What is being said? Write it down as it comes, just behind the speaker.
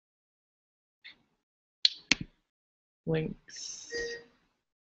links,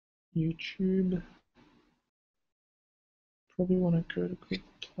 YouTube. Probably want to go to Google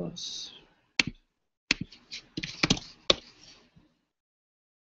Plus.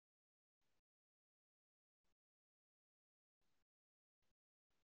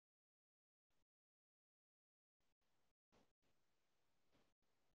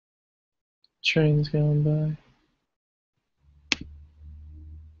 Trains going by.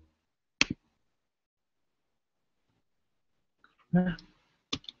 Ah.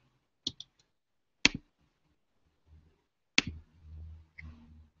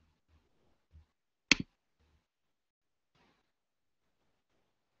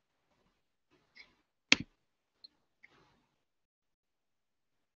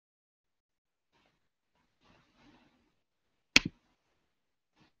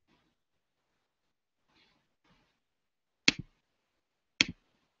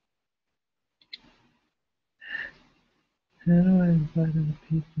 How do I invite other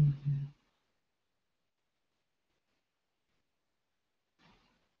people in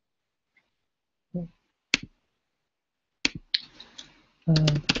here?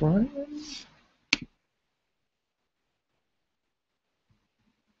 Brian?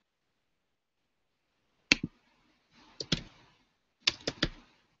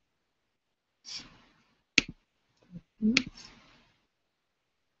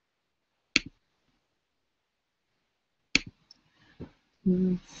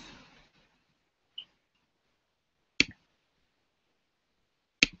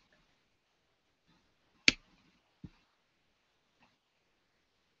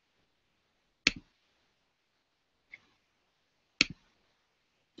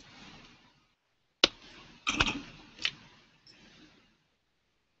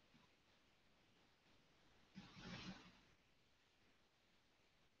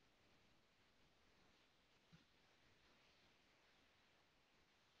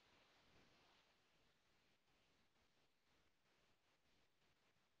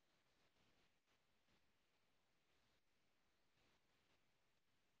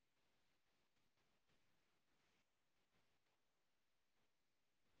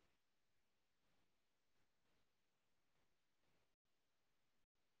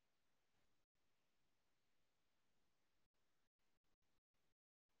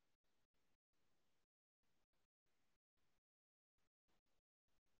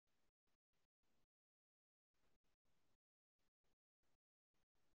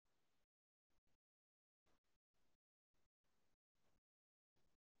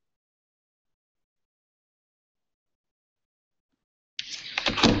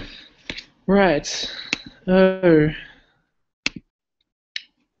 Right. Oh.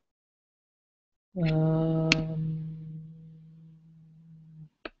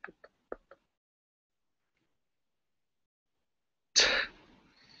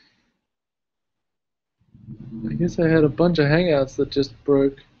 I guess I had a bunch of Hangouts that just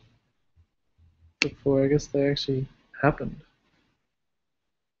broke before I guess they actually happened.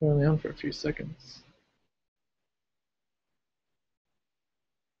 We're only on for a few seconds.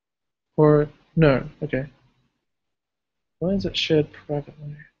 Or, no, okay. Why is it shared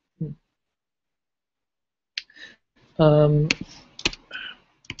privately? Um,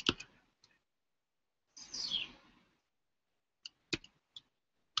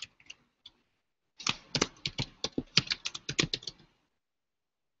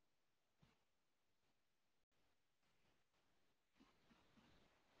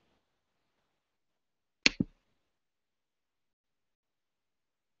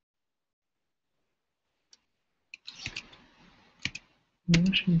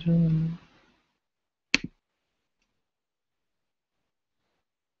 Washington.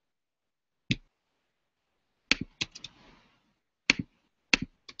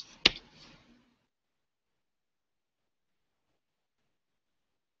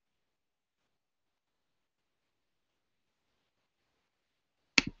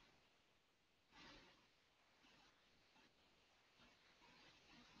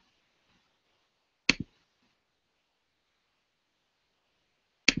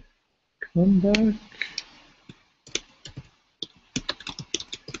 Come back.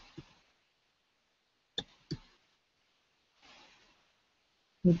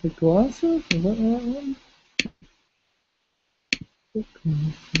 With the glasses? Is that the right one?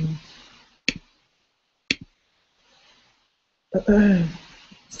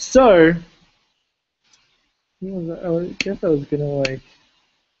 So, I guess I was gonna like.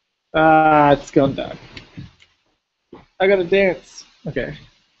 It's gone dark. I gotta dance. Okay.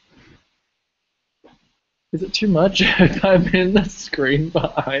 Is it too much if I'm in the screen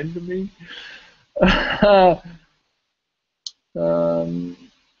behind me?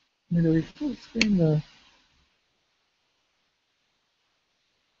 Maybe we full screen the.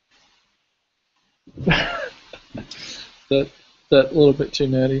 that that little bit too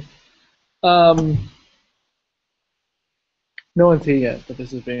nerdy. No one's here yet, but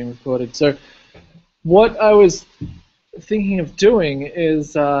this is being recorded. So, what I was thinking of doing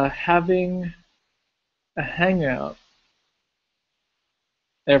is having a hangout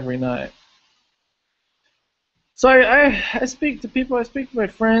every night. So I speak to people. I speak to my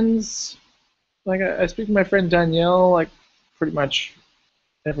friends. Like I speak to my friend Danielle like pretty much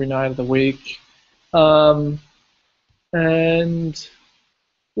every night of the week. And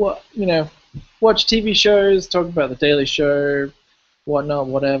what watch TV shows, talk about the Daily Show, whatnot,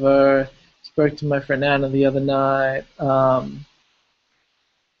 whatever. Spoke to my friend Anna the other night. It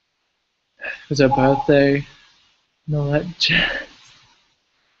was her birthday and all that jazz.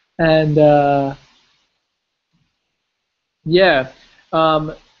 And yeah,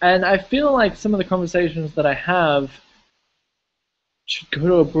 and I feel like some of the conversations that I have should go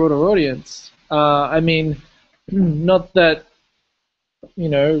to a broader audience. I mean, not that,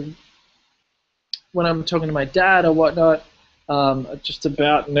 when I'm talking to my dad or whatnot, just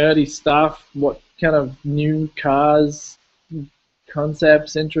about nerdy stuff, what kind of new cars,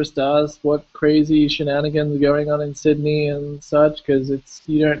 concepts interest us, what crazy shenanigans are going on in Sydney and such, because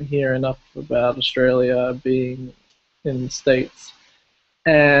you don't hear enough about Australia being in the States.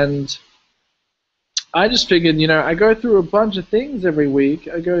 And I just figured, I go through a bunch of things every week.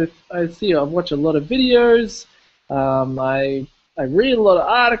 I watch a lot of videos, I read a lot of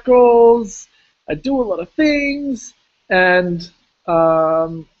articles, I do a lot of things, and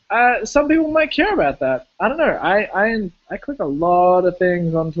some people might care about that. I don't know. I click a lot of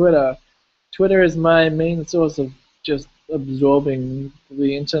things on Twitter. Twitter is my main source of just absorbing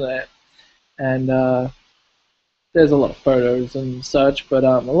the internet, and there's a lot of photos and such, but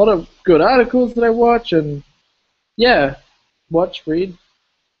a lot of good articles that I watch, and yeah, read.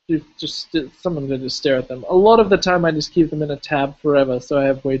 Just someone to just stare at them. A lot of the time, I just keep them in a tab forever, so I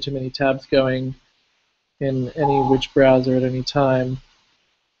have way too many tabs going in any which browser at any time.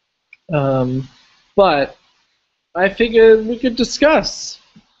 But I figured we could discuss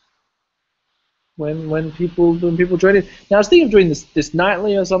when people join in. Now I was thinking of doing this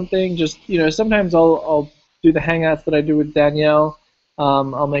nightly or something. Just sometimes I'll do the hangouts that I do with Danielle.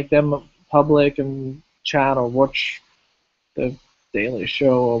 I'll make them public and chat or watch the Daily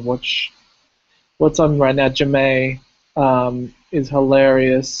Show or watch what's on right now. Jemay is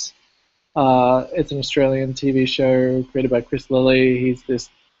hilarious. It's an Australian TV show created by Chris Lilly. He's this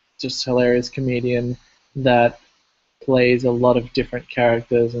just hilarious comedian that plays a lot of different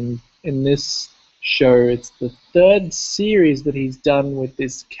characters, and in this show it's the third series that he's done with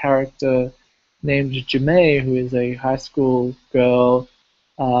this character named Jemay, who is a high school girl,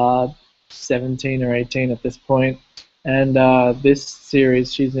 17 or 18 at this point, and this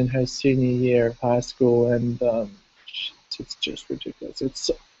series she's in her senior year of high school, and it's just ridiculous.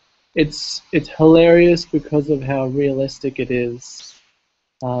 It's hilarious because of how realistic it is.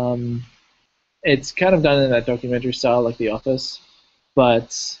 It's kind of done in that documentary style, like The Office,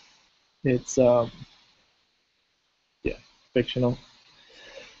 but it's fictional.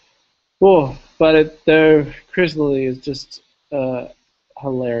 Oh, but Chris Lilly is just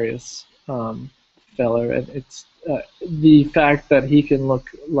hilarious fellow, and it's the fact that he can look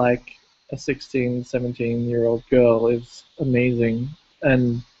like a 16, 17-year-old girl is amazing.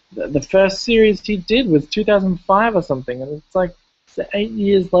 And the first series he did was 2005 or something, and it's like 8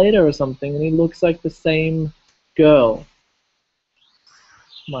 years later or something, and he looks like the same girl.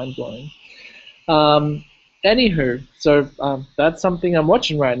 Mind-blowing. Anywho, so that's something I'm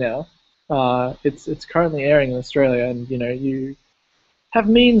watching right now. It's currently airing in Australia, and you have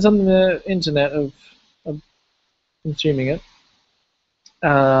means on the internet of consuming it.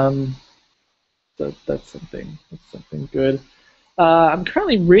 So that's something good. I'm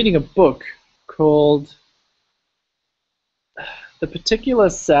currently reading a book called The Particular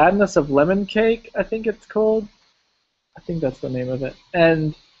Sadness of Lemon Cake, I think it's called. I think that's the name of it.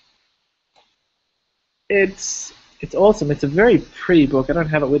 And it's awesome. It's a very pretty book. I don't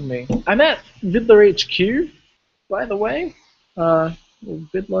have it with me. I'm at Viddler HQ, by the way.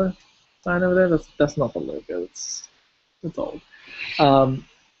 Viddler sign over there. That's not the logo. It's old.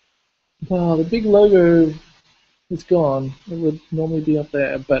 Well, the big logo is gone. It would normally be up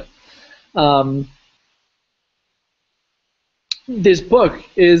there, but this book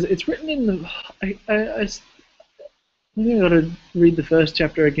it's written in the. I think I got to read the first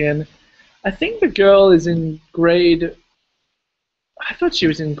chapter again. I think the girl is in grade. I thought she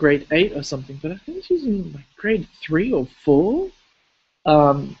was in grade 8 or something, but I think she's in like grade 3 or 4.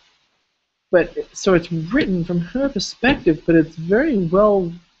 Um, but so it's written from her perspective, but it's very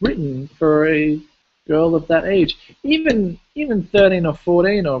well written for a girl of that age. Even 13 or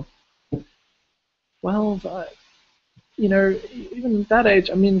 14 or 12, even that age.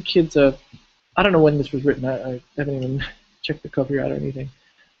 I mean, kids are. I don't know when this was written. I haven't even checked the copyright or anything.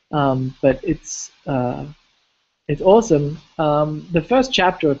 But it's awesome. The first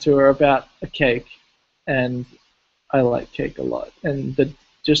chapter or two are about a cake, and I like cake a lot. And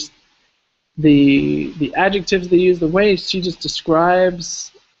the adjectives they use, the way she just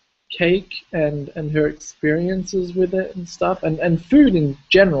describes cake and her experiences with it and stuff, and food in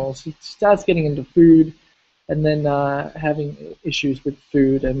general. She starts getting into food, and then having issues with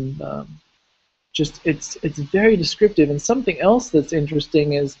food, and just it's very descriptive. And something else that's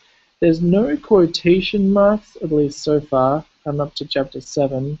interesting is there's no quotation marks, at least so far. I'm up to chapter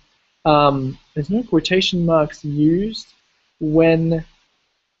 7. There's no quotation marks used when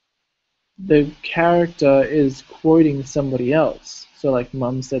the character is quoting somebody else. So like,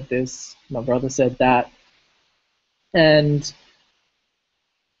 Mum said this, my brother said that, and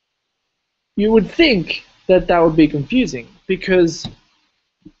you would think that that would be confusing because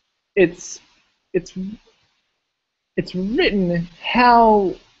it's written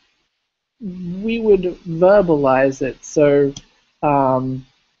how we would verbalize it. So,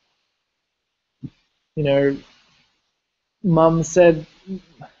 Mum said,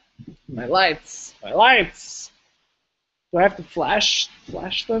 my lights. Do I have to flash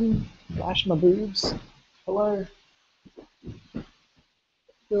them? Flash my boobs? Hello? Do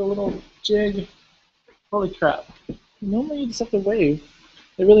a little jig. Holy crap. Normally you just have to wave.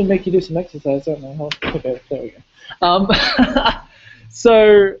 They really make you do some exercise, don't they? Okay, there we go.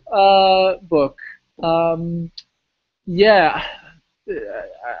 So, book. Yeah.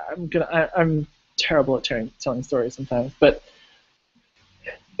 I'm terrible at telling stories sometimes, but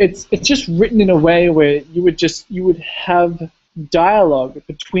it's just written in a way where you would have dialogue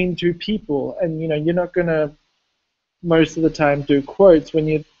between two people, and you're not gonna most of the time do quotes. When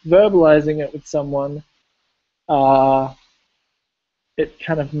you're verbalizing it with someone, it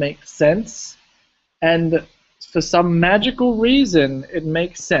kind of makes sense, and for some magical reason it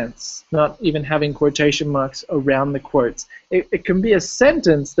makes sense, not even having quotation marks around the quotes. It can be a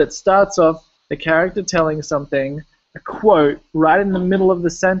sentence that starts off the character telling something, a quote right in the middle of the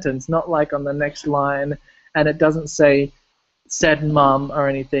sentence, not like on the next line, and it doesn't say said mum or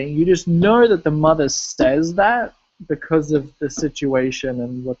anything. You just know that the mother says that because of the situation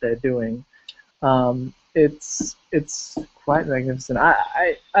and what they're doing. It's quite magnificent.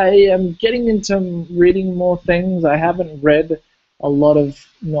 I am getting into reading more things. I haven't read a lot of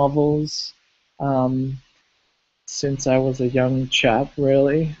novels since I was a young chap,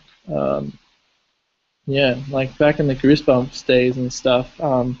 really. Yeah, like back in the Goosebumps days and stuff.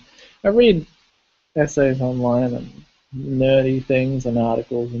 I read essays online and nerdy things and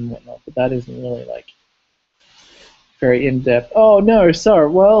articles and whatnot, but that isn't really like very in-depth. Oh no, sorry.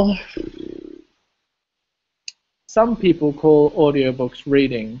 Well, some people call audiobooks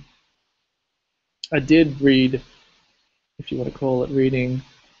reading. I did read, if you want to call it reading,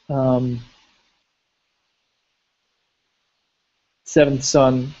 Seventh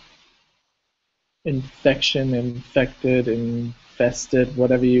Son, Infection, Infected, Infested,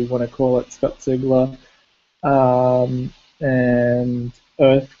 whatever you want to call it, Scott Sigler, and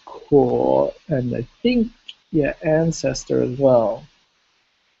Earth Core, and I think, yeah, Ancestor as well.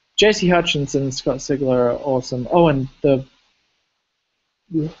 J.C. Hutchinson, Scott Sigler are awesome. Oh, and the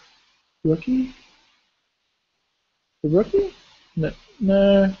Rookie? The Rookie?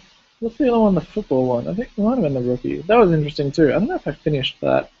 No. What's the other one, the football one? I think it might have been The Rookie. That was interesting too. I don't know if I finished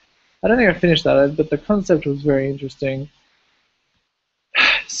that. I don't think I finished that, but the concept was very interesting.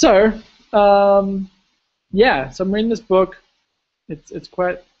 So, yeah, so I'm reading this book. It's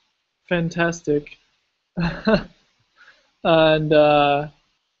quite fantastic. And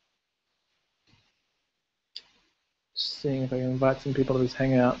just seeing if I can invite some people to this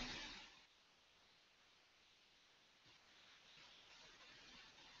hangout.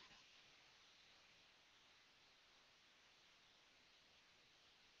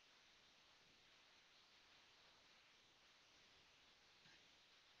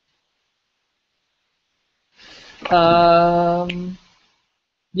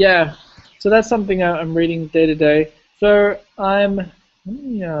 Yeah, so that's something I'm reading day to day. So let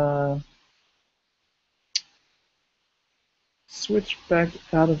me switch back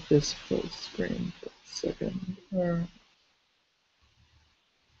out of this full screen for a second.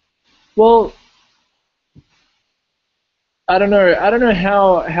 Well, I don't know. I don't know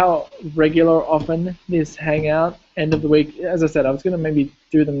how regular or often this hangout end of the week. As I said, I was gonna maybe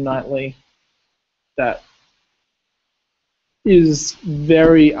do them nightly. That is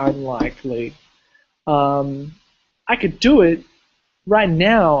very unlikely. I could do it right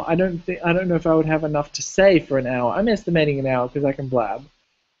now. I don't know if I would have enough to say for an hour. I'm estimating an hour because I can blab,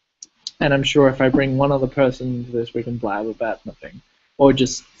 and I'm sure if I bring one other person to this, we can blab about nothing, or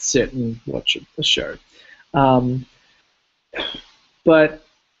just sit and watch the show. But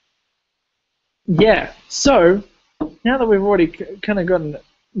yeah, so now that we've already kind of gotten,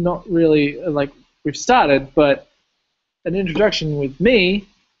 not really like we've started, but an introduction with me,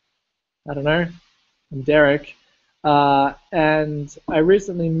 I don't know, I'm Derek, and I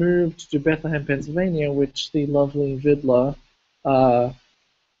recently moved to Bethlehem, Pennsylvania, which the lovely Viddler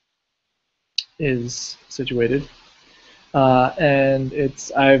is situated. And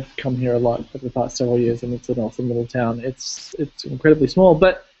I've come here a lot for the past several years, and it's an awesome little town. It's incredibly small,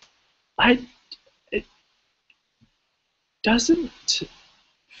 but it doesn't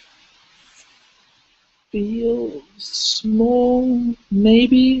feel small,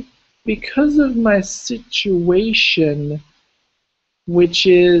 maybe because of my situation, which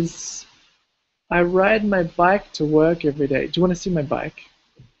is I ride my bike to work every day. Do you want to see my bike?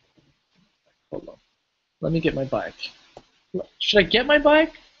 Hold on. Let me get my bike. Should I get my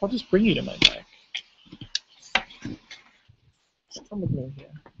bike? I'll just bring you to my bike. Come with me here.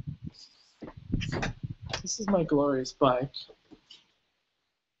 This is my glorious bike.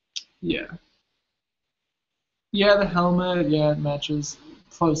 Yeah. Yeah, the helmet, yeah, it matches,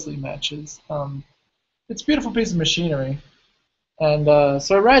 closely matches. It's a beautiful piece of machinery. And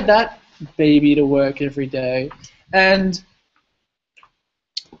so I ride that baby to work every day. And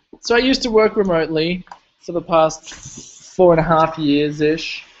so I used to work remotely for the past 4.5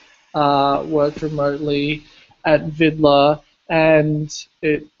 years-ish. Worked remotely at Viddler, and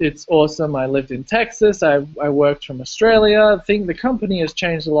it's awesome. I lived in Texas. I worked from Australia. I think the company has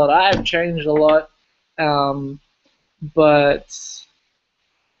changed a lot. I've changed a lot. But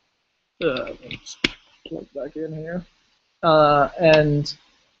let's plug back in here. And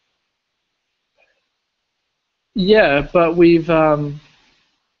yeah, but we've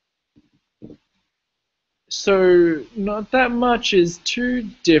so not that much is too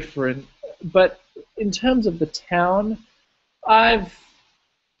different. But in terms of the town, I've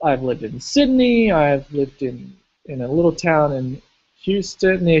lived in Sydney. I've lived in a little town in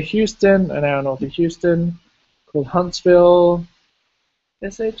Houston, near Houston, an hour north of Houston, called Huntsville,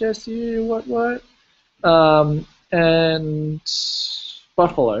 SHSU, what? And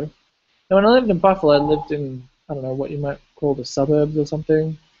Buffalo. And when I lived in Buffalo, I lived in, I don't know, what you might call the suburbs or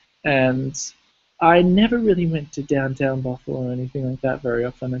something. And I never really went to downtown Buffalo or anything like that very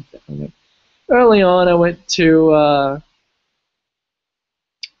often. Early on, I went to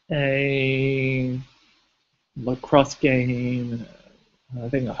a lacrosse game, I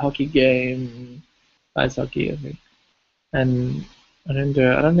think a hockey game, ice hockey, I think. And I don't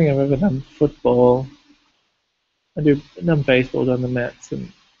think I've ever done football. I've done baseball, done the Mets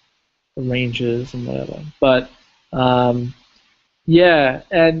and the Rangers and whatever. But yeah,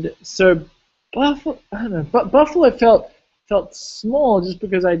 and so Buffalo, I don't know, but Buffalo felt small just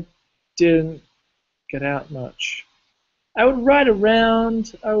because I didn't get out much. I would ride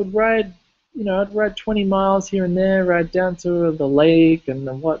around. I'd ride 20 miles here and there, ride down to the lake and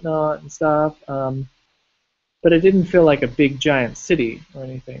the whatnot and stuff. But it didn't feel like a big giant city or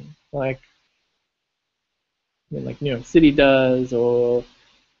anything like New York City does, or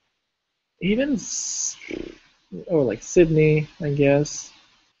even like Sydney, I guess.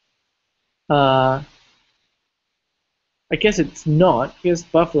 I guess it's not. I guess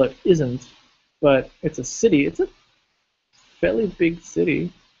Buffalo isn't, but it's a city. It's a fairly big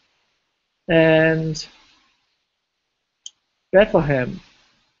city. And Bethlehem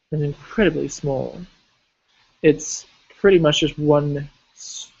is incredibly small. It's pretty much just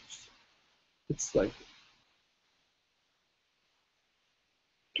it's like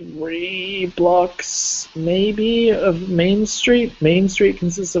 3 blocks maybe of Main Street. Main Street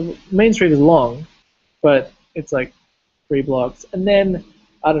is long, but it's like 3 blocks. And then,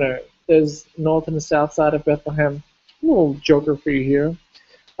 I don't know, there's north and the south side of Bethlehem. A little geography here.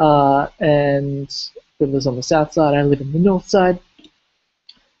 And Bill lives on the south side, I live in the north side.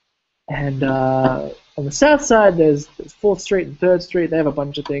 And on the south side, there's 4th Street and 3rd Street. They have a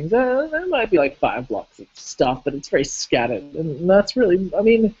bunch of things. There might be like 5 blocks of stuff, but it's very scattered. And that's really, I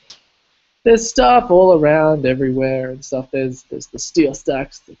mean, there's stuff all around everywhere and stuff. There's the Steel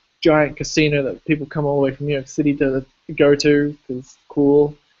Stacks, the giant casino that people come all the way from New York City to go to because it's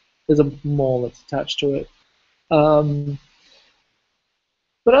cool. There's a mall that's attached to it.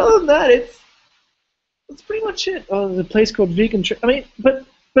 But other than that, that's pretty much it. Oh, there's a place called Vegan I mean, but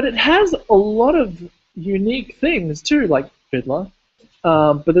it has a lot of unique things too, like Viddler.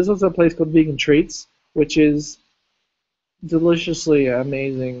 But there's also a place called Vegan Treats, which is deliciously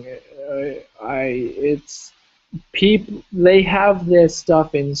amazing. It's people, they have their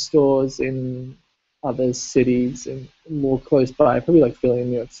stuff in stores in other cities and more close by, probably like Philly and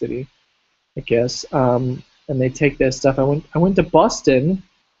New York City, I guess. And they take their stuff. I went to Boston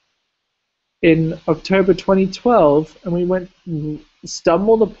in October 2012, and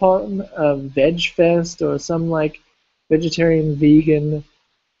stumbled upon a Veg Fest or some like vegetarian vegan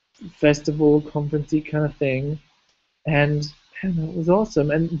festival conferencey kind of thing, and man, it was awesome.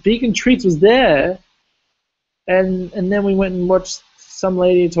 And Vegan Treats was there, and then we went and watched some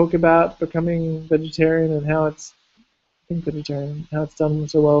lady talk about becoming vegetarian and how it's how it's done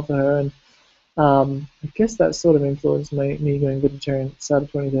so well for her, and I guess that sort of influenced me going vegetarian at the start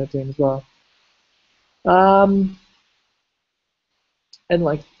of 2013 as well. And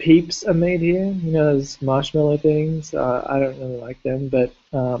like Peeps are made here, those marshmallow things. I don't really like them, but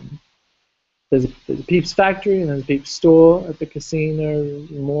there's a Peeps factory and there's a Peeps store at the casino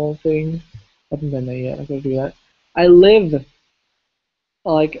mall thing. I haven't been there yet. I've got to do that. I live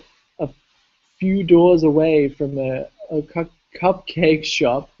like a few doors away from a cupcake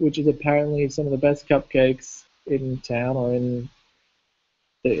shop, which is apparently some of the best cupcakes in town or in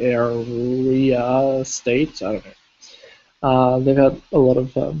the area, state. I don't know. They've had a lot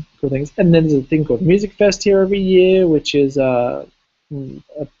of cool things. And then there's a thing called Music Fest here every year, which is the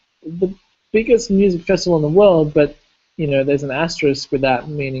biggest music festival in the world, but there's an asterisk with that,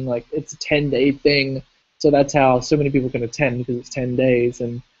 meaning like it's a 10-day thing. So that's how so many people can attend, because it's 10 days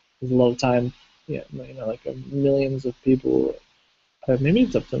and there's a lot of time. Like millions of people. Maybe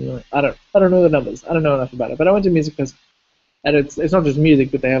it's up to a million. I don't know the numbers. I don't know enough about it. But I went to Music Fest, and it's not just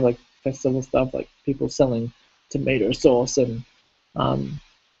music, but they have like festival stuff, like people selling tomato sauce and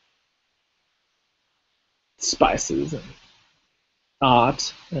spices and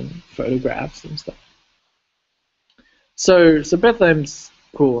art and photographs and stuff. So Bethlehem's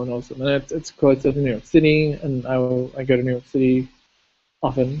cool and awesome, and it's close to New York City, and I go to New York City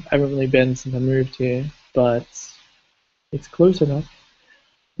often. I haven't really been since I moved here, but it's close enough.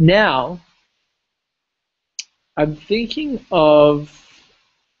 Now, I'm thinking of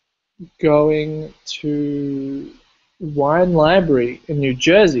going to Wine Library in New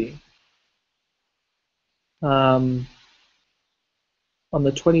Jersey on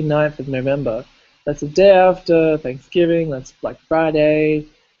the 29th of November. That's the day after Thanksgiving. That's Black Friday.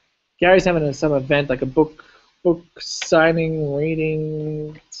 Gary's having some event, like a book signing,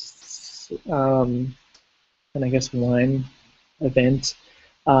 reading, and I guess wine event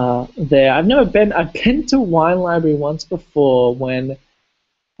there. I've been to Wine Library once before when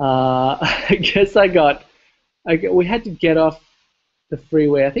I guess we had to get off the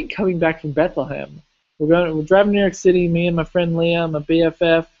freeway. I think coming back from Bethlehem. We're driving to New York City, me and my friend Liam, my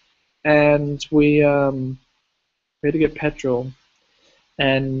BFF, and we had to get petrol.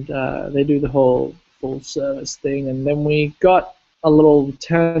 And they do the whole full service thing, and then we got a little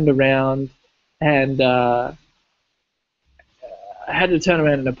turned around, and I had to turn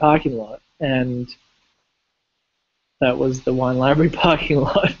around in a parking lot, and that was the Wine Library parking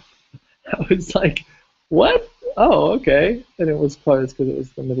lot. I was like, what? Oh, okay. And it was closed because it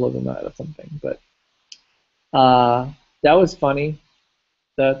was the middle of the night or something. But that was funny.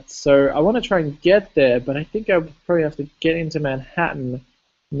 So I want to try and get there, but I think I'll probably have to get into Manhattan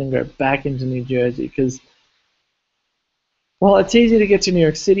and then go back into New Jersey, because while it's easy to get to New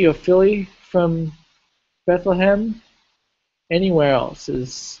York City or Philly from Bethlehem, anywhere else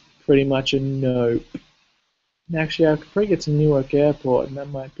is pretty much a nope. And actually, I could probably get to Newark Airport, and that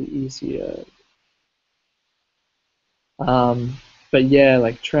might be easier. But yeah,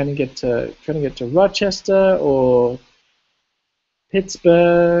 like trying to get to Rochester or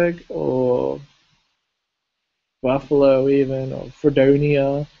Pittsburgh or Buffalo even, or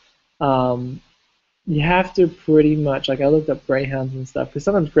Fredonia, you have to pretty much, like I looked up Greyhounds and stuff, because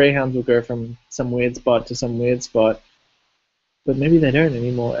sometimes Greyhounds will go from some weird spot to some weird spot, but maybe they don't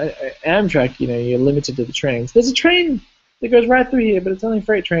anymore. Amtrak, you're limited to the trains. There's a train that goes right through here, but it's only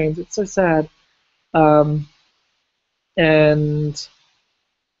freight trains. It's so sad. And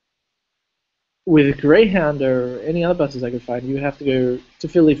with Greyhound or any other buses I could find, you have to go to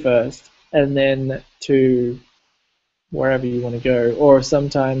Philly first, and then to wherever you want to go. Or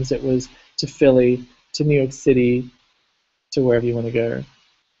sometimes it was to Philly, to New York City, to wherever you want to go.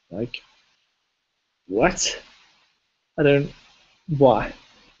 Like, what? Why?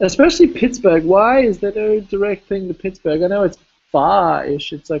 Especially Pittsburgh. Why is there no direct thing to Pittsburgh? I know it's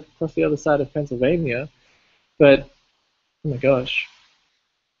far-ish. It's like across the other side of Pennsylvania. But oh my gosh,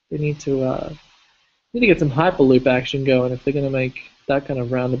 they need to get some hyperloop action going if they're gonna make that kind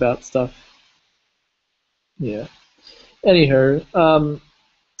of roundabout stuff. Yeah. Anyhow, so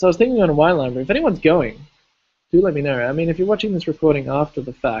I was thinking on a wine library. If anyone's going, do let me know. I mean, if you're watching this recording after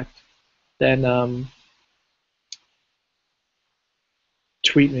the fact, then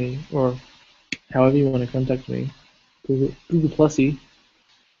tweet me or however you want to contact me. Google Plusy.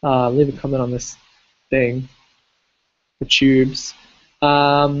 Leave a comment on this thing. The tubes.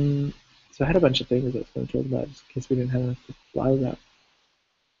 So I had a bunch of things I was going to talk about, just in case we didn't have enough to fly about.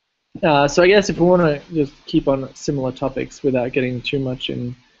 So I guess if we want to just keep on similar topics without getting too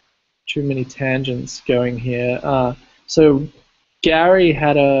many tangents going here. So Gary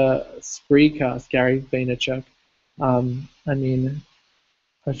had a spreecast, Gary Vaynerchuk. I mean,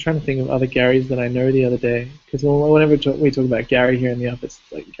 I was trying to think of other Garys that I know the other day, because whenever we talk about Gary here in the office,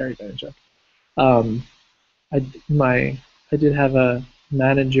 it's like Gary Vaynerchuk. I did have a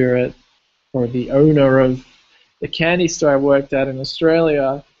manager or the owner of the candy store I worked at in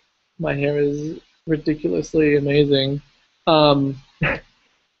Australia. My hair is ridiculously amazing. Was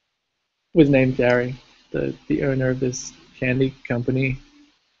named Gary, the owner of this candy company.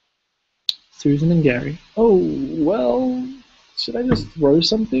 Susan and Gary. Oh, well, should I just throw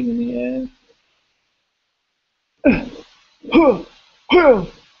something in the air?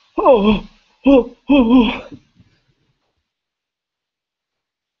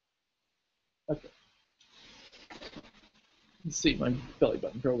 Okay. Let's see my belly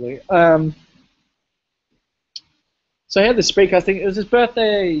button probably. So I had the spreecast thing. It was his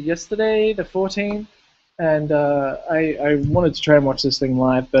birthday yesterday, the 14th, and I wanted to try and watch this thing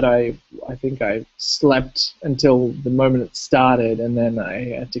live, but I think I slept until the moment it started, and then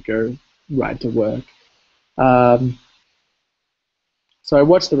I had to go right to work. So I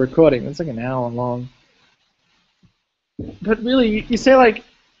watched the recording. It's like an hour long. But really, you say like,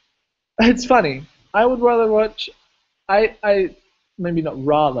 it's funny. I would rather watch. I maybe not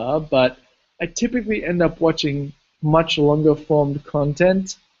rather, but I typically end up watching much longer formed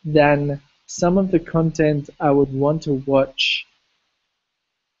content than some of the content I would want to watch,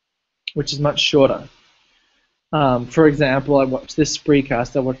 which is much shorter. For example, I watched this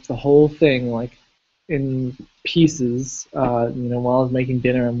spreecast. I watched the whole thing like in pieces, while I was making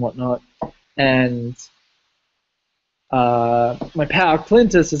dinner and whatnot. And my pal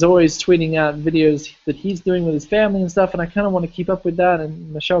Clintus is always tweeting out videos that he's doing with his family and stuff, and I kind of want to keep up with that.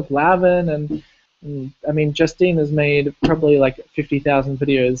 And Michelle Glavin and I mean, Justine has made probably like 50,000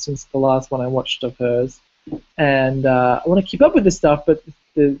 videos since the last one I watched of hers, and I want to keep up with this stuff. But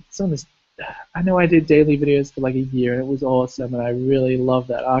some of this, I know I did daily videos for like a year, and it was awesome, and I really love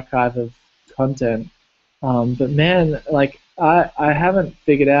that archive of content. But man, like I haven't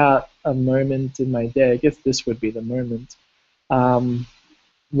figured out a moment in my day. I guess this would be the moment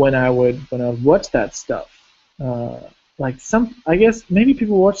when I would watch that stuff. I guess maybe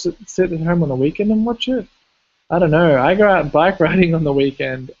people sit at home on the weekend and watch it. I don't know. I go out bike riding on the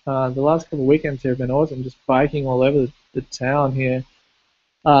weekend. The last couple of weekends here have been awesome, just biking all over the town here.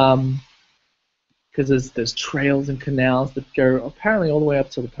 Because there's trails and canals that go apparently all the way up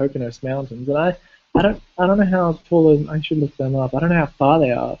to the Poconos Mountains, and I don't know how tall. I should look them up. I don't know how far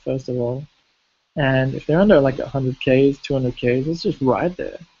they are, first of all. And if they're under like 100 Ks, 200 Ks, let's just ride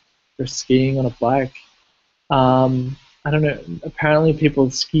there. They're skiing on a bike. I don't know. Apparently,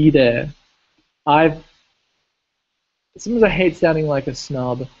 people ski there. Sometimes I hate sounding like a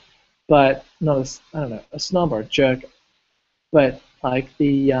snob, but not a snob or a jerk. But like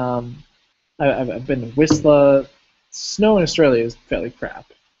I've been to Whistler. Snow in Australia is fairly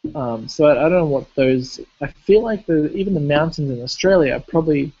crap. So I don't know what those. I feel like even the mountains in Australia are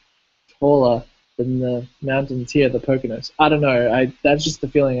probably taller than the mountains here, the Poconos. I don't know. That's just the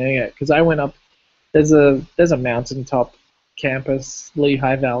feeling I get, because I went up. There's a mountaintop campus,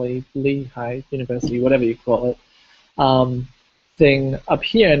 Lehigh University, whatever you call it, thing up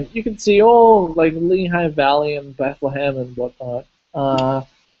here, and you can see all like Lehigh Valley and Bethlehem and whatnot.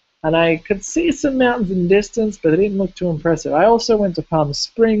 And I could see some mountains in distance, but they didn't look too impressive. I also went to Palm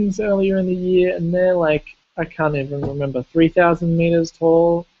Springs earlier in the year, and they're like, I can't even remember, 3,000 meters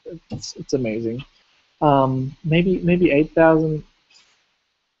tall. It's amazing. Maybe 8,000.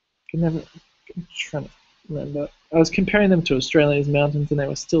 I'm trying to remember. I was comparing them to Australia's mountains, and they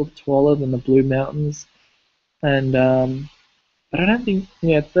were still taller than the Blue Mountains. And but I don't think,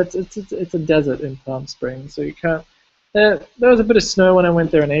 it's a desert in Palm Springs, so you can't. There was a bit of snow when I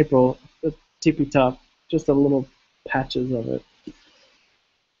went there in April, tippy top, just a little patches of it.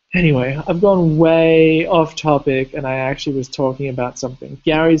 Anyway, I've gone way off topic, and I actually was talking about something.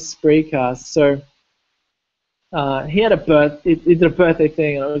 Gary's Spreecast. So he had he did a birthday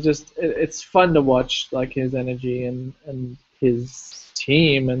thing, and it was just it's fun to watch, like his energy and his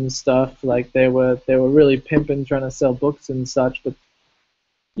team and stuff. Like they were really pimping, trying to sell books and such, but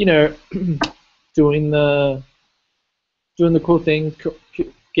you know, doing the cool thing,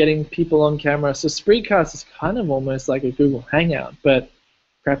 getting people on camera. So Spreecast is kind of almost like a Google Hangout, but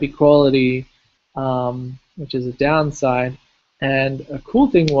crappy quality, which is a downside. And a cool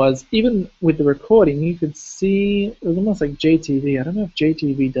thing was, even with the recording, you could see it was almost like JTV. I don't know if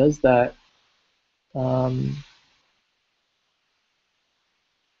JTV does that.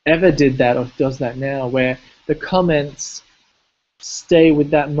 Ever did that or does that now, where the comments stay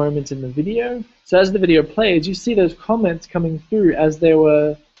with that moment in the video. So as the video plays, you see those comments coming through as they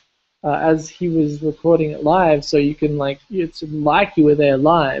were, as he was recording it live. So you can it's like you were there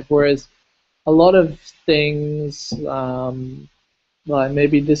live. Whereas a lot of things, like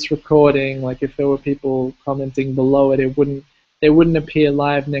maybe this recording, like if there were people commenting below it, they wouldn't appear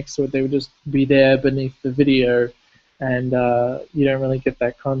live next to it. They would just be there beneath the video, and you don't really get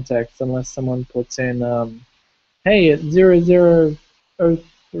that context unless someone puts in, hey, it's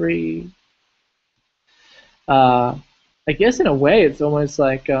 0003. I guess in a way it's almost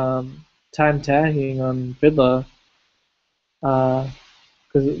like time tagging on Viddler,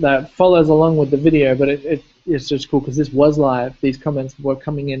 because that follows along with the video, but it's just cool because this was live. These comments were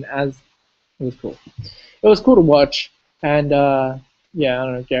coming in as it was cool. It was cool to watch, and yeah, I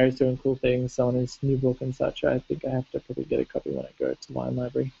don't know. Gary's doing cool things, selling his new book and such. I think I have to probably get a copy when I go to my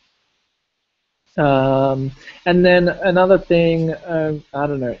library. And then another thing, I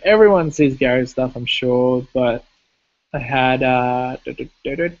don't know. Everyone sees Gary's stuff, I'm sure, but I had I'll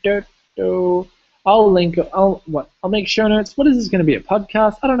link. I'll make show notes. What is this going to be? A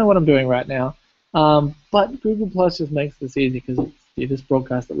podcast? I don't know what I'm doing right now. But Google Plus just makes this easy because you just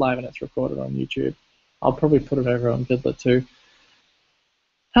broadcast it live and it's recorded on YouTube. I'll probably put it over on Viddler too.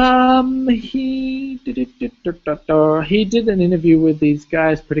 He did an interview with these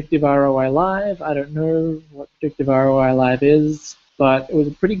guys, Predictive ROI Live. I don't know what Predictive ROI Live is, but it was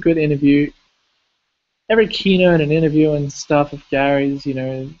a pretty good interview. Every keynote and interview and stuff of Gary's,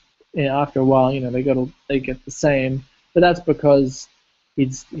 after a while, they get the same, but that's because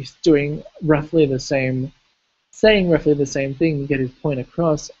he's doing roughly the same, saying roughly the same thing to get his point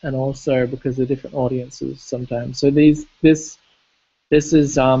across, and also because of different audiences sometimes. So this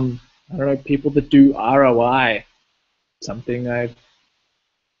is I don't know, people that do ROI, something I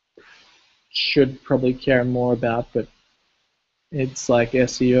should probably care more about, but it's like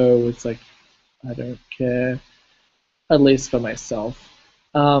SEO. It's like I don't care, at least for myself.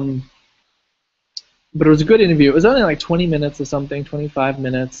 But it was a good interview. It was only like 20 minutes or something, 25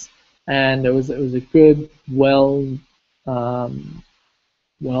 minutes, and it was a good, well done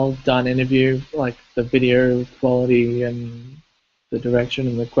interview. Like the video quality and the direction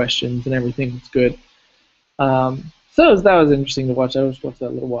and the questions and everything was good. So that was interesting to watch. I just watched that a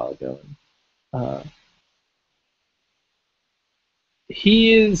little while ago.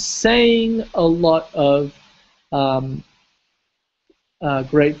 He is saying a lot of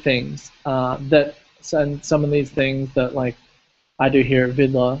great things and some of these things that like I do here at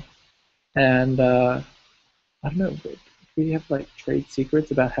Viddler, and I don't know, we have like trade secrets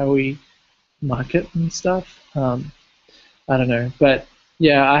about how we market and stuff. I don't know, but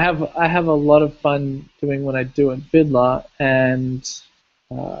yeah, I have a lot of fun doing what I do at Viddler, and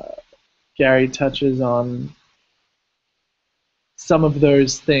Gary touches on some of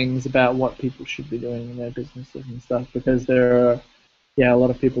those things about what people should be doing in their businesses and stuff, because there are a lot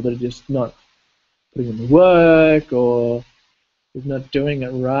of people that are just not putting in the work, or just not doing it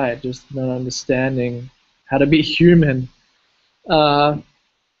right, just not understanding how to be human,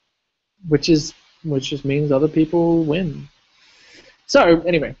 which just means other people win. So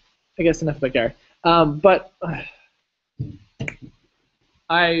anyway, I guess enough about Gary. But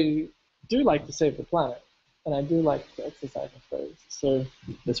I do like to save the planet, and I do like to exercise, I suppose. So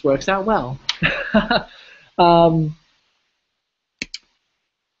this works out well.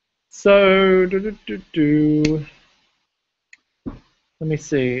 So let me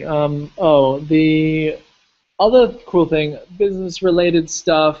see. The other cool thing, business-related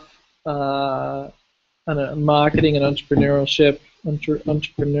stuff, marketing and entrepreneurship, or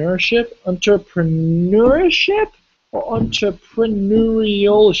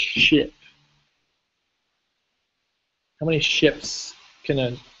entrepreneurialship. How many ships can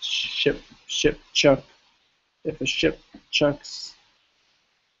a ship chuck if a ship chucks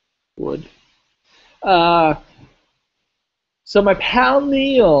wood? So my pal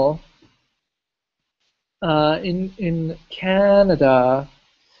Neil in Canada,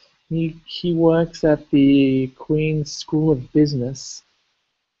 he works at the Queen's School of Business.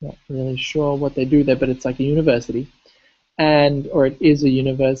 Not really sure what they do there, but it's like a university, or it is a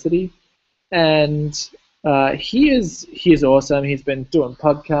university, and he is awesome. He's been doing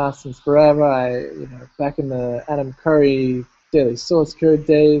podcasts since forever. Back in the Adam Curry Daily Source Code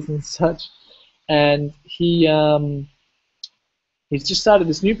days and such, and he's just started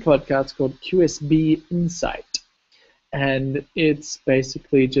this new podcast called QSB Insight, and it's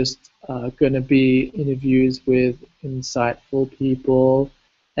basically just going to be interviews with insightful people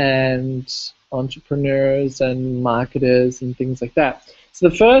and entrepreneurs and marketers and things like that. So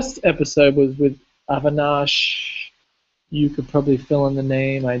the first episode was with Avinash. You could probably fill in the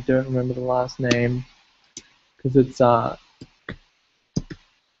name. I don't remember the last name because it's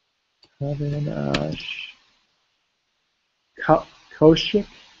Avinash Kaushik.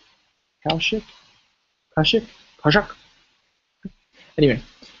 Anyway,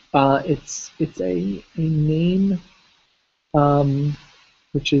 it's a name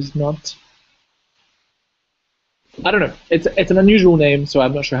which is not. I don't know. It's an unusual name, so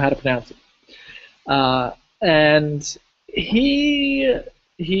I'm not sure how to pronounce it. And he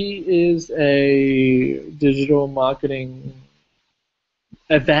is a digital marketing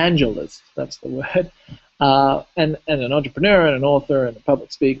evangelist. That's the word. And an entrepreneur and an author and a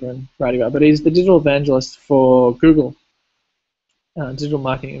public speaker and writing about. But he's the digital evangelist for Google, digital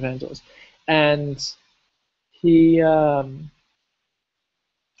marketing evangelist, and he.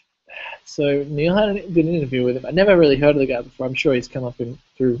 So Neil did an interview with him. I never really heard of the guy before. I'm sure he's come up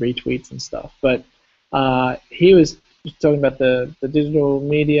through retweets and stuff. But he was talking about the digital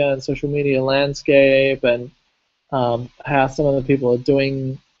media and social media landscape and how some of the people are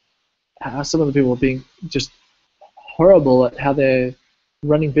being just horrible at how they're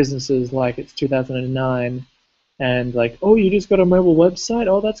running businesses like it's 2009 and like, oh, you just got a mobile website?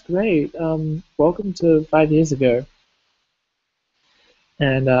 Oh, that's great. Welcome to 5 years ago.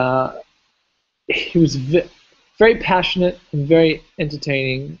 And he was very passionate and very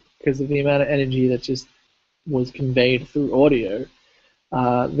entertaining because of the amount of energy that just was conveyed through audio.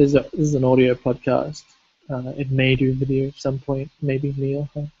 This is an audio podcast. It may do video at some point, maybe Neil.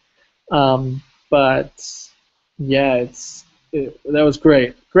 But yeah, that was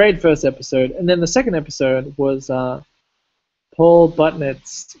great. Great first episode. And then the second episode was Paul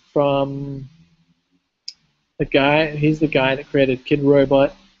Butnitz from he's the guy that created Kid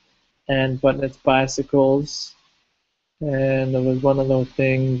Robot and Butnitz Bicycles. And there was one other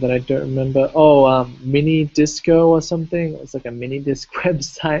thing that I don't remember. Oh, Mini Disco or something. It was like a mini disc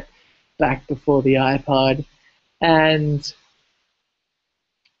website back before the iPod. And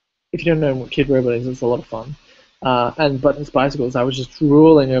if you don't know what Kid Robot is, it's a lot of fun. And Butnitz Bicycles, I was just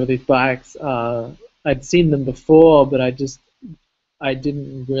drooling over these bikes. I'd seen them before, but I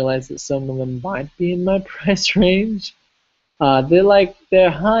didn't realize that some of them might be in my price range. They're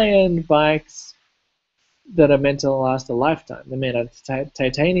high-end bikes that are meant to last a lifetime. They're made out of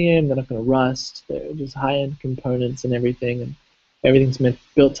titanium. They're not going to rust. They're just high-end components and everything, and everything's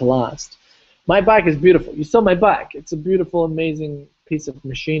built to last. My bike is beautiful. You saw my bike. It's a beautiful, amazing piece of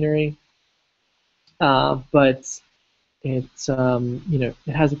machinery, but it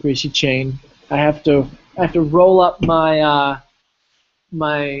has a greasy chain. I have to roll up my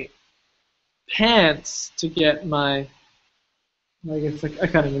my pants to get my. I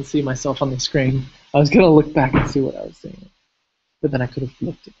can't even see myself on the screen. I was gonna look back and see what I was saying, but then I could have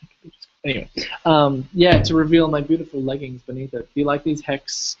looked at my computer. Anyway, to reveal my beautiful leggings beneath it. Do you like these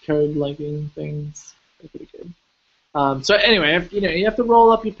hex code legging things? They're pretty good. So anyway, you have to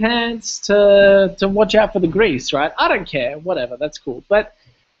roll up your pants to watch out for the grease, right? I don't care, whatever, that's cool. But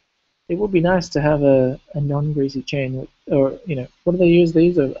it would be nice to have a non-greasy chain, or what do they use? They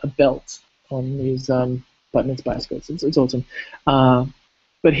use a belt on these Butnitz bicycles. It's awesome.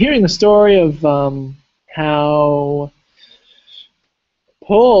 But hearing the story of how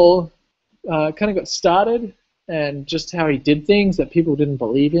Paul kind of got started and just how he did things that people didn't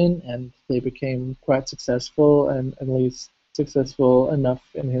believe in, and they became quite successful, and at least successful enough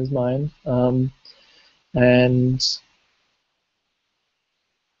in his mind. And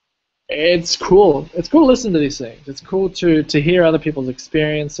it's cool. It's cool to listen to these things. It's cool to hear other people's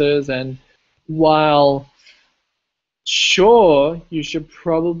experiences, and while sure, you should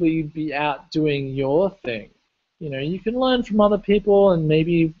probably be out doing your thing. You can learn from other people, and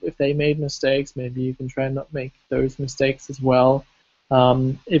maybe if they made mistakes, maybe you can try and not make those mistakes as well.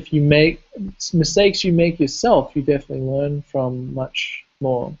 If you make mistakes you make yourself, you definitely learn from much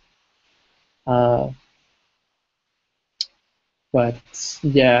more. But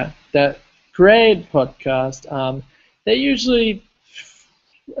yeah, that great podcast. They're usually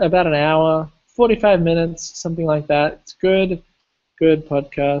about an hour, 45 minutes, something like that. It's good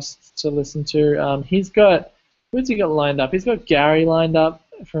podcast to listen to. Who's he got lined up? He's got Gary lined up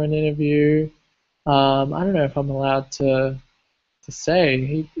for an interview. I don't know if I'm allowed to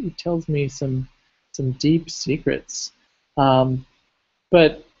say. He tells me some deep secrets.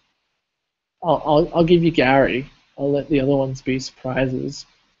 But I'll give you Gary. I'll let the other ones be surprises.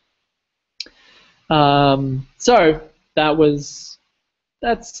 So that's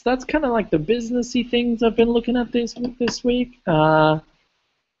kind of like the businessy things I've been looking at this week.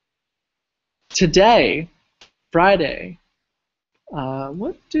 Today, Friday. Where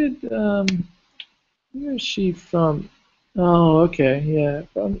is she from? Oh, okay, yeah.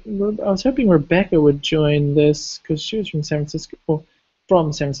 I was hoping Rebecca would join this because she was from San Francisco. Well,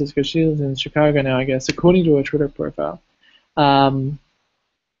 from San Francisco. She lives in Chicago now, I guess, according to her Twitter profile.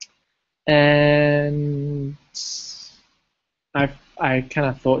 And I kind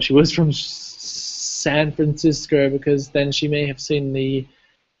of thought she was from San Francisco because then she may have seen the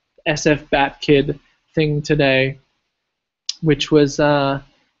SF Bat Kid thing today, which was a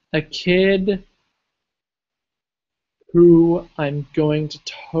kid who I'm going to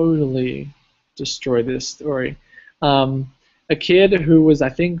totally destroy this story. A kid who was, I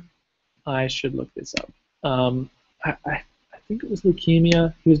think, I should look this up. I think it was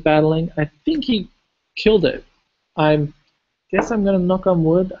leukemia he was battling. I think he killed it. I guess I'm going to knock on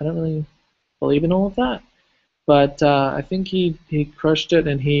wood. I don't really believe in all of that. But I think he crushed it,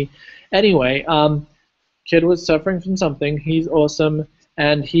 and anyway, kid was suffering from something. He's awesome,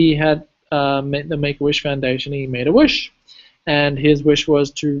 and he had the Make-A-Wish Foundation. He made a wish, and his wish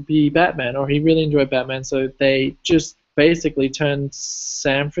was to be Batman, or he really enjoyed Batman, so they just basically turned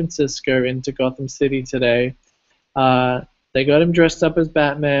San Francisco into Gotham City today. They got him dressed up as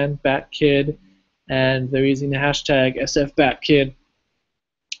Batman, Bat Kid, and they're using the hashtag SFBatKid,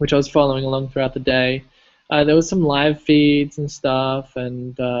 which I was following along throughout the day. There was some live feeds and stuff,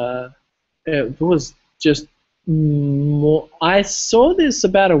 and it was just more. I saw this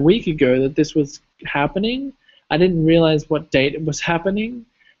about a week ago that this was happening. I didn't realize what date it was happening,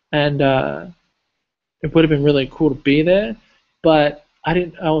 and it would have been really cool to be there, but I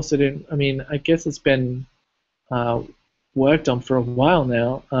mean, I guess it's been worked on for a while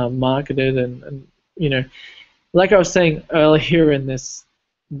now, marketed, and like I was saying earlier in this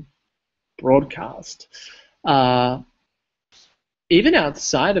broadcast, even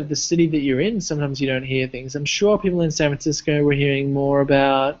outside of the city that you're in, sometimes you don't hear things. I'm sure people in San Francisco were hearing more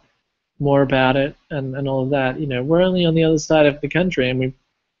about it and all of that. We're only on the other side of the country, and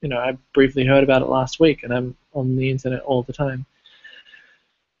I briefly heard about it last week, and I'm on the internet all the time.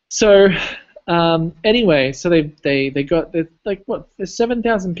 So anyway, so they got there's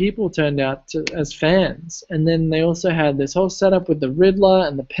 7,000 people turned out as fans, and then they also had this whole setup with the Riddler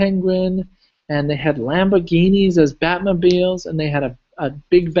and the Penguin, and they had Lamborghinis as Batmobiles, and they had a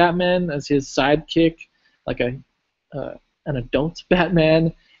big Batman as his sidekick, like an adult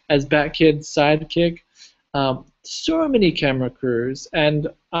Batman as Batkid's sidekick. So many camera crews, and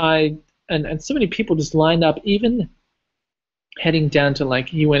so many people just lined up, even heading down to,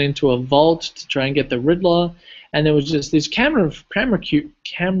 he went into a vault to try and get the Riddler, and there was just these camera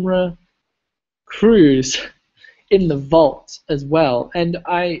crews in the vault as well. And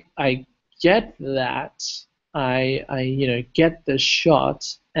I get that. I get the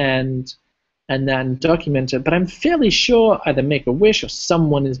shot and then document it, but I'm fairly sure either Make-A-Wish or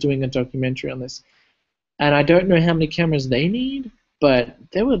someone is doing a documentary on this. And I don't know how many cameras they need, but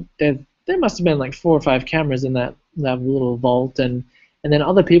there must have been 4 or 5 cameras in that little vault, and then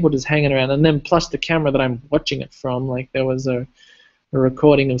other people just hanging around, and then plus the camera that I'm watching it from. There was a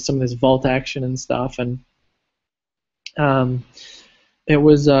recording of some of this vault action and stuff, and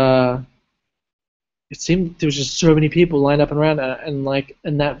it seemed there was just so many people lined up and around,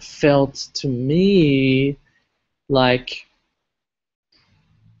 and that felt to me like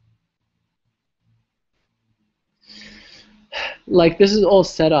this is all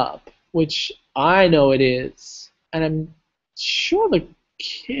set up, which I know it is, and I'm sure the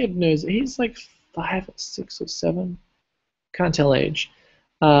kid knows. He's 5 or 6 or 7, can't tell age,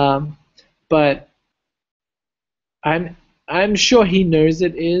 but I'm sure he knows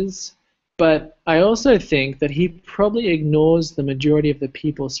it is. But I also think that he probably ignores the majority of the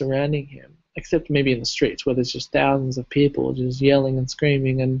people surrounding him, except maybe in the streets where there's just thousands of people just yelling and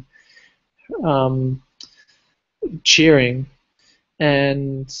screaming and cheering.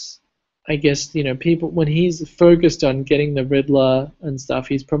 And I guess, people, when he's focused on getting the Riddler and stuff,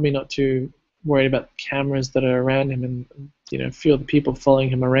 he's probably not too worried about the cameras that are around him and a few other people following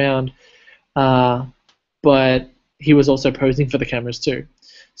him around, but he was also posing for the cameras too.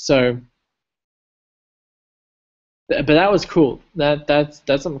 So, but that was cool. That's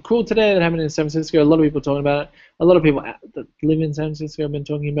something cool today that happened in San Francisco. A lot of people talking about it. A lot of people that live in San Francisco have been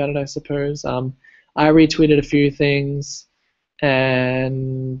talking about it, I suppose. I retweeted a few things,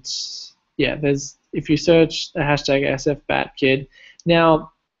 and yeah, if you search the hashtag SFBatKid,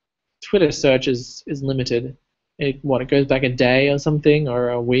 now Twitter search is limited. It goes back a day or something, or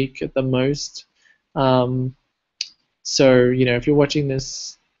a week at the most. So if you're watching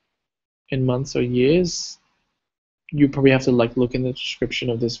this in months or years, you probably have to look in the description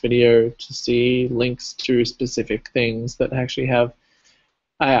of this video to see links to specific things that actually have.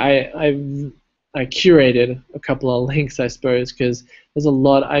 I curated a couple of links, I suppose, because there's a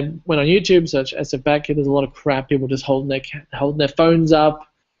lot. I went on YouTube, search SFBatKid. There's a lot of crap. People just holding their phones up,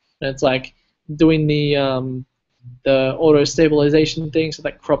 and it's like doing the auto stabilization thing, so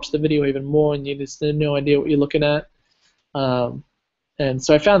that crops the video even more, and you just have no idea what you're looking at. And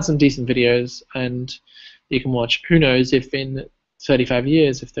so I found some decent videos, and you can watch. Who knows if in 35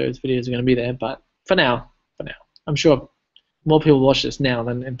 years if those videos are going to be there? But for now, I'm sure more people watch this now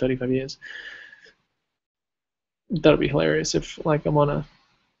than in 35 years. That would be hilarious if I'm on a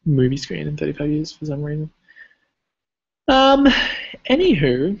movie screen in 35 years for some reason.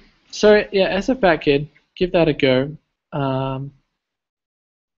 Anywho, so yeah, SFBatKid, give that a go.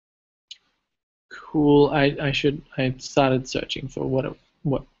 Cool. I started searching for what it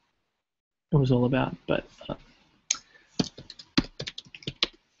was all about, but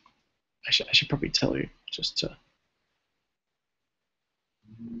I should probably tell you just to.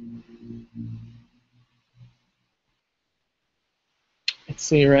 Let's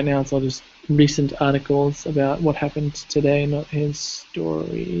see, right now it's all just recent articles about what happened today, not his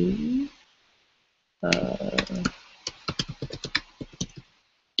story.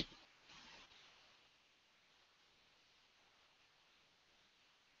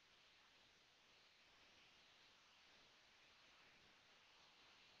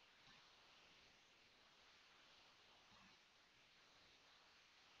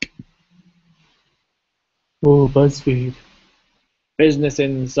 Oh, BuzzFeed. Business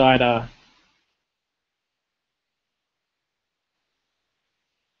Insider.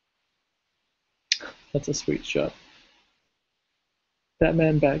 That's a sweet shot.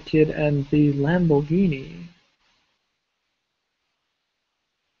 Batman, Batkid, and the Lamborghini.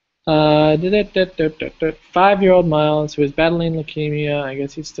 5-year-old Miles, who is battling leukemia. I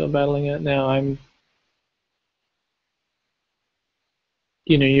guess he's still battling it now.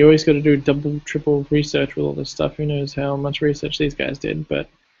 You always got to do double, triple research with all this stuff. Who knows how much research these guys did, but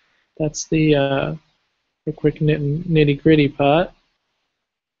that's the quick nitty-gritty part.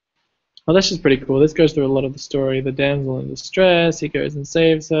 Oh, this is pretty cool. This goes through a lot of the story. The damsel in distress, he goes and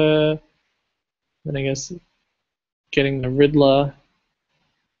saves her. Then I guess getting the Riddler,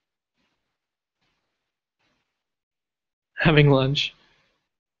 having lunch,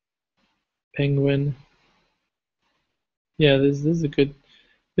 Penguin. Yeah, this is a good.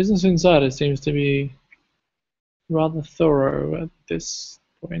 Business Insider seems to be rather thorough at this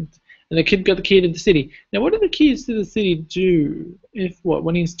point. And the kid got the key to the city. Now, what do the keys to the city do?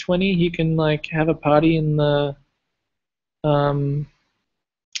 When he's 20, he can have a party in the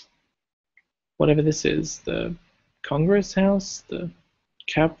whatever this is, the Congress House, the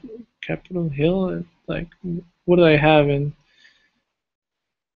Capitol Hill. What do they have in?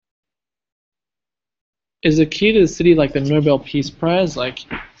 Is the key to the city like the Nobel Peace Prize? It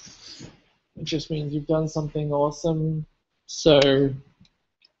just means you've done something awesome, so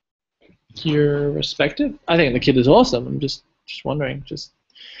you're respected. I think the kid is awesome. I'm just wondering,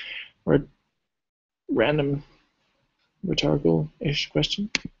 or a random rhetorical-ish question.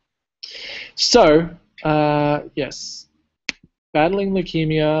 So, yes, battling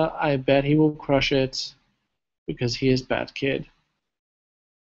leukemia. I bet he will crush it because he is BatKid.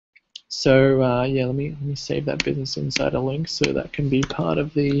 So yeah, let me save that Business Insider link so that can be part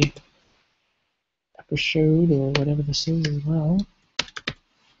of the episode or whatever this is as well.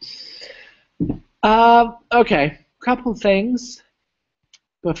 Okay, couple things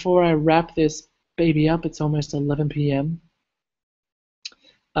before I wrap this baby up. It's almost 11 p.m.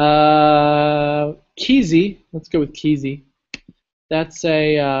 Keezy, let's go with Keezy. That's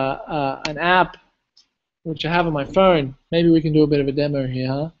an app which I have on my phone. Maybe we can do a bit of a demo here,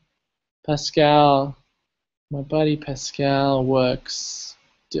 huh? Pascal, my buddy Pascal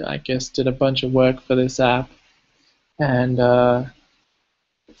did a bunch of work for this app, and so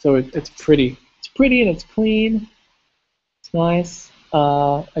it's pretty. It's pretty and it's clean. It's nice.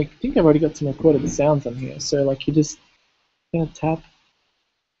 I think I've already got some recorded sounds on here, so you just Yeah, tap.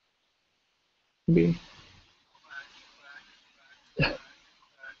 Maybe.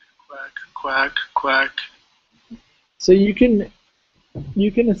 Quack, quack. So you can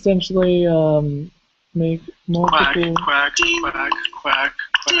essentially make multiple. Quack, quack, quack, quack,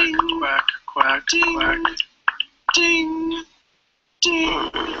 quack, quack, quack. Ding,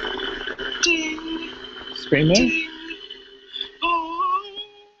 ding, ding. Screamer.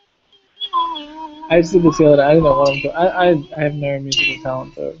 I just did this the other day. I don't know what I'm doing. I have no musical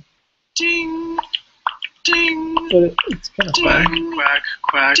talent though. Ding, ding. But it's kind of Quack, fun. quack,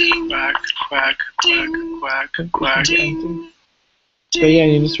 quack, quack, quack, quack, quack, quack. But yeah,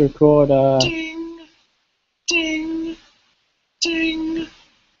 you just record. Ding, ding, ding.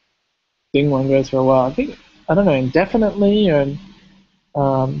 Ding one goes for a while. I think I don't know indefinitely or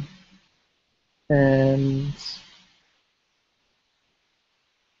and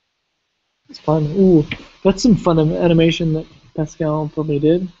it's fun. Ooh, that's some fun animation that Pascal probably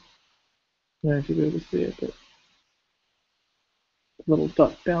did. I don't know if you'll be able to see it, but little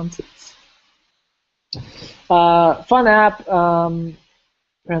dot bounces. Fun app.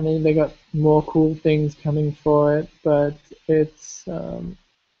 Apparently they got more cool things coming for it, but it's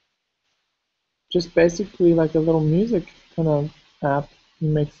just basically like a little music kind of app. You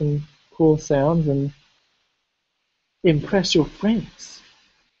make some cool sounds and impress your friends,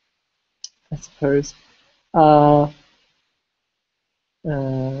 I suppose. Oh,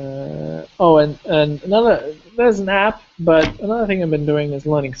 and another, there's an app, but another thing I've been doing is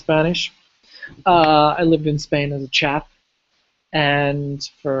learning Spanish. I lived in Spain as a chap, and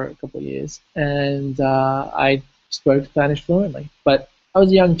for a couple of years, and I spoke Spanish fluently. But I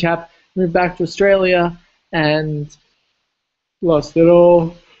was a young chap, moved back to Australia, and lost it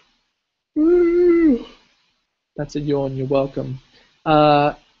all. That's a yawn. You're welcome.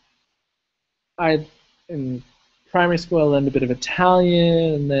 I in primary school I learned a bit of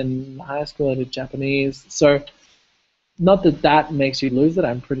Italian, and then in high school I did Japanese. So not that that makes you lose it.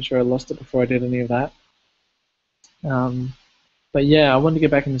 I'm pretty sure I lost it before I did any of that. But yeah, I wanted to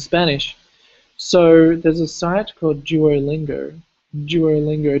get back into Spanish. So there's a site called Duolingo,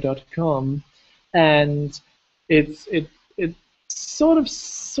 duolingo.com, and it sort of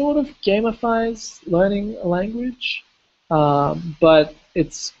gamifies learning a language, but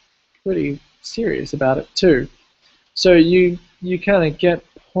it's pretty serious about it too. So you kind of get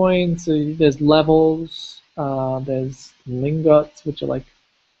points. There's levels. There's lingots, which are like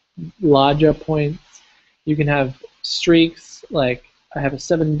larger points. You can have streaks. Like I have a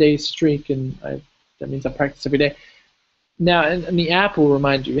 7-day streak, and that means I practice every day. Now, and the app will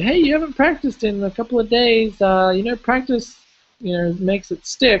remind you, hey, you haven't practiced in a couple of days. Practice, makes it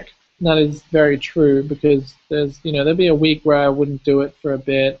stick. And that is very true because there'll be a week where I wouldn't do it for a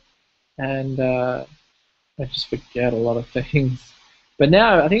bit, and I just forget a lot of things. But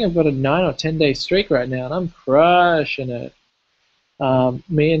now I think I've got a 9 or 10-day streak right now, and I'm crushing it.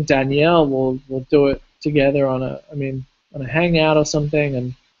 Me and Danielle will do it together on a hangout or something,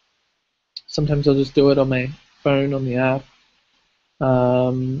 and sometimes I'll just do it on my phone on the app,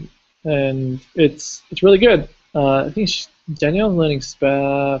 and it's really good. I think Danielle's learning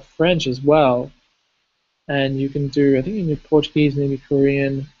French as well, and you can do, I think you can do Portuguese, maybe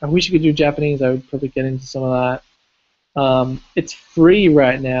Korean. I wish you could do Japanese. I would probably get into some of that. It's free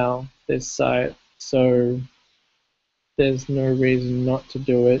right now, this site, so there's no reason not to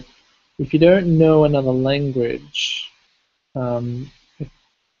do it. If you don't know another language, it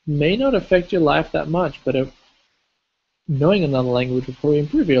may not affect your life that much, but knowing another language will probably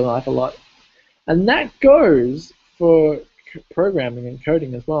improve your life a lot. And that goes for programming and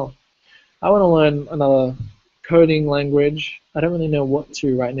coding as well. I want to learn another coding language. I don't really know what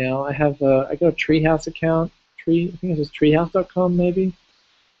to right now. I got a Treehouse account. I think it's just treehouse.com maybe.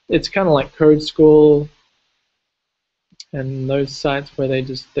 It's kind of like Code School and those sites where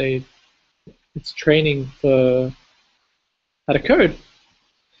it's training for how to code.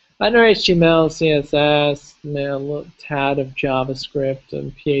 I know HTML, CSS, a little tad of JavaScript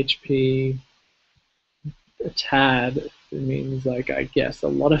and PHP. A tad, it means like, I guess, a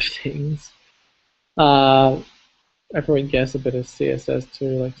lot of things. I probably guess a bit of CSS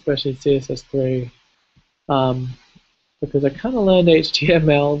too, like especially CSS3, because I kind of learned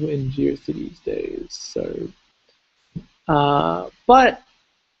HTML in GeoCities days. So, but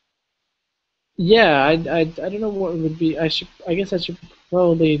yeah, I don't know what it would be. I guess I should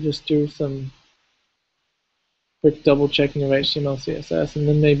probably just do some quick double checking of HTML, CSS, and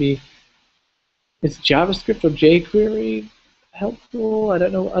then maybe is JavaScript or jQuery helpful? I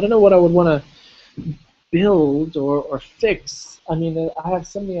don't know what I would want to build or fix. I mean, I have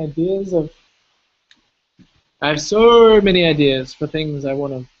so many ideas of I have so many ideas for things I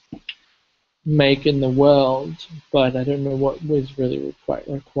want to make in the world, but I don't know what was really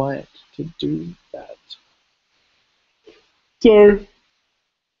required to do that. So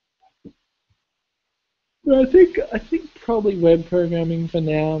I think probably web programming for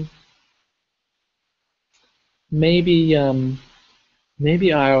now. Maybe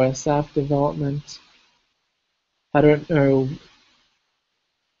iOS app development. I don't know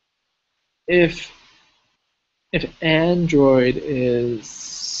if Android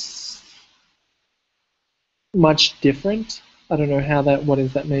is much different. I don't know what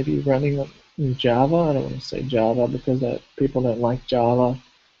is that maybe running in Java. I don't want to say Java because people don't like Java.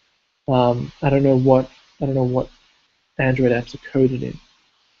 I don't know what Android apps are coded in.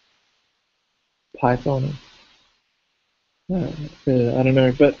 Python. I don't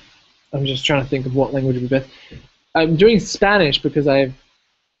know, but I'm just trying to think of what language would be best. I'm doing Spanish because I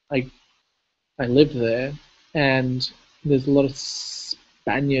live there, and there's a lot of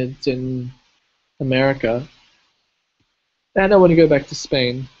Spaniards in America, and I want to go back to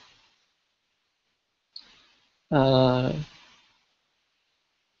Spain.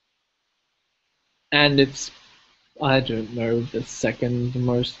 And it's, I don't know, the second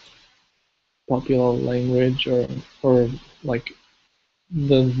most popular language, or like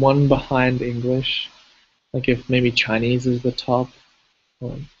the one behind English. Like if maybe Chinese is the top,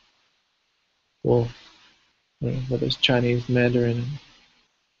 or well, I don't know, whether it's Chinese, Mandarin, and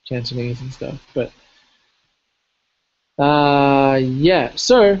Cantonese and stuff. But yeah.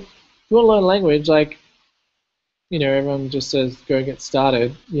 So if you want to learn a language, like everyone just says go get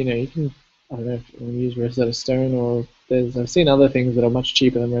started. You can, I don't know if you want to use Rosetta Stone, or I've seen other things that are much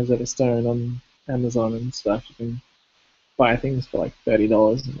cheaper than Rosetta Stone on Amazon and stuff. You can buy things for like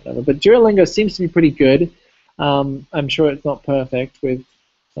 $30 and whatever. But Duolingo seems to be pretty good. I'm sure it's not perfect with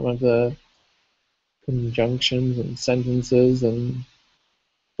some of the conjunctions and sentences and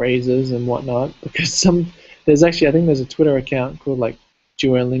phrases and whatnot, because there's actually, I think there's a Twitter account called like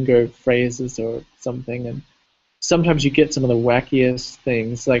Duolingo phrases or something, and sometimes you get some of the wackiest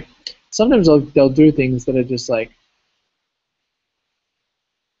things. Like sometimes they'll do things that are just like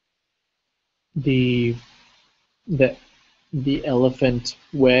the elephant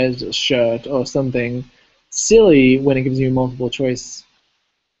wears a shirt or something silly when it gives you multiple choice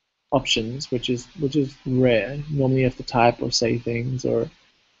options, which is rare. Normally you have to type or say things or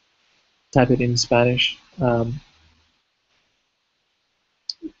type it in Spanish.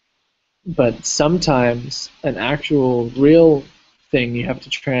 But sometimes an actual real thing you have to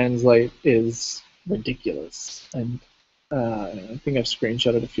translate is ridiculous. And I think I've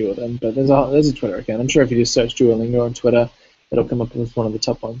screenshotted a few of them, but there's a Twitter account. I'm sure if you just search Duolingo on Twitter, it'll come up with one of the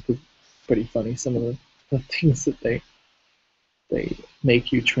top ones. It's pretty funny, some of the things that they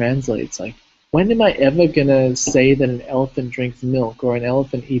make you translate. It's like, when am I ever gonna say that an elephant drinks milk or an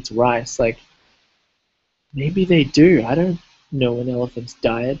elephant eats rice? Like, maybe they do. I don't know an elephant's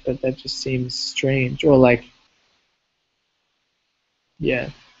diet, but that just seems strange. Or like, yeah,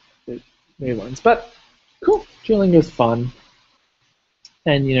 new ones. But cool, Duolingo's fun.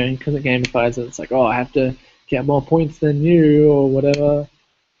 And because it gamifies it, it's like, oh, I have to get more points than you, or whatever,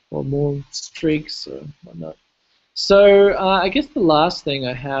 or more streaks, or whatnot. So I guess the last thing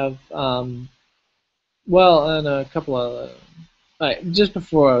I have, well, and a couple of, just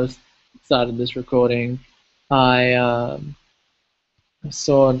before I started this recording, I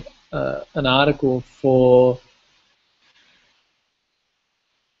saw an article for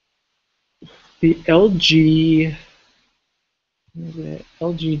the LG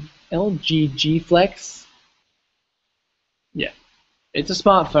G Flex. Yeah, it's a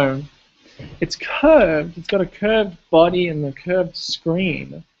smartphone. It's curved. It's got a curved body and a curved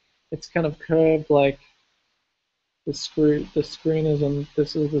screen. It's kind of curved like the screen. The screen is on.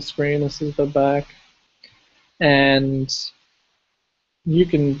 This is the screen. This is the back, and you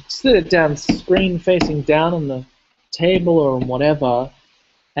can sit it down, screen facing down on the table or whatever,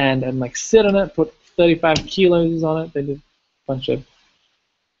 and like sit on it. Put 35 kilos on it. They did a bunch of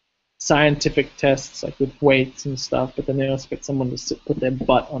scientific tests, like with weights and stuff. But then they also get someone to put their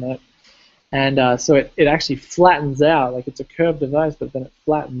butt on it. And so it actually flattens out, like it's a curved device, but then it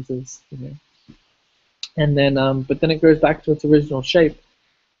flattens, and then but then it goes back to its original shape,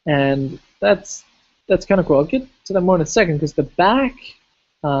 and that's kind of cool. I'll get to that more in a second, because the back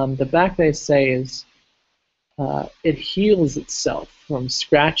they say is it heals itself from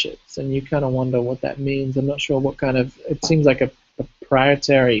scratches, and you kind of wonder what that means. I'm not sure what kind of. It seems like a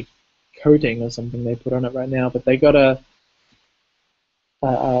proprietary coating or something they put on it right now, but they got a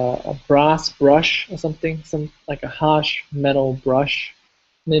brass brush or something, like a harsh metal brush,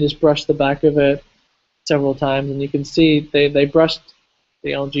 and they just brush the back of it, several times, and you can see they brushed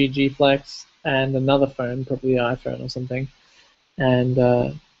the LG G Flex and another phone, probably the iPhone or something, and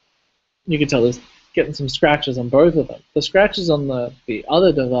you could tell there's getting some scratches on both of them. The scratches on the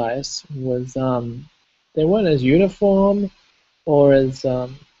other device was they weren't as uniform or as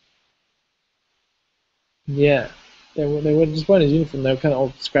yeah, they just weren't as uniform. They were kind of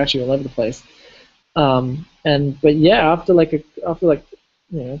all scratchy all over the place. But yeah, after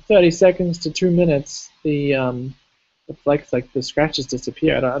 30 seconds to 2 minutes, the flex, like the scratches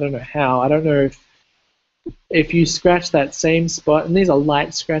disappear. I don't know how. I don't know if you scratch that same spot, and these are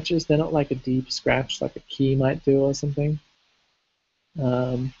light scratches. They're not like a deep scratch like a key might do or something,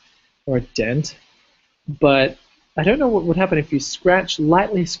 or a dent. But I don't know what would happen if you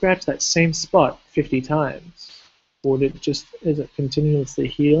lightly scratch that same spot 50 times. Is it continuously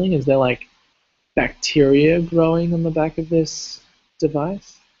healing? Is there like bacteria growing on the back of this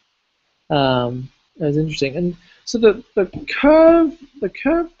device? That was interesting. And so the curved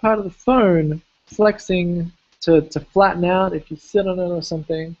part of the phone flexing to flatten out if you sit on it or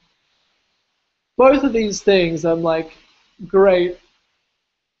something. Both of these things, I'm like, great.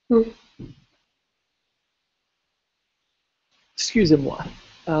 Excusez-moi.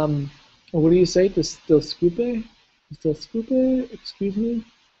 What do you say? Disculpe? Disculpe? Excuse me?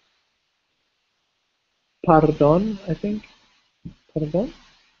 Pardon, I think. Pardon?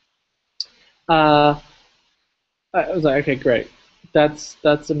 I was like, okay, great. That's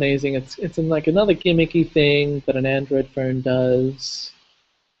amazing. It's in like another gimmicky thing that an Android phone does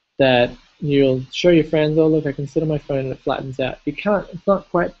that you'll show your friends, oh look, I can sit on my phone and it flattens out. You can't, it's not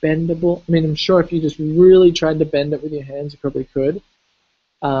quite bendable. I mean, I'm sure if you just really tried to bend it with your hands, you probably could.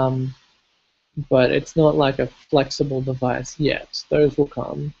 But it's not like a flexible device yet. Those will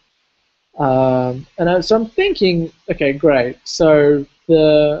come. So I'm thinking, okay, great. So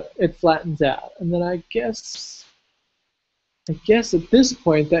it flattens out, and then I guess at this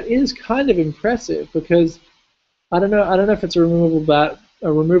point that is kind of impressive because I don't know if it's a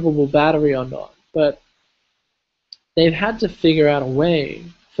removable battery or not, but they've had to figure out a way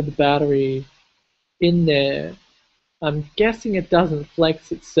for the battery in there. I'm guessing it doesn't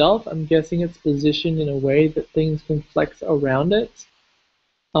flex itself. I'm guessing it's positioned in a way that things can flex around it.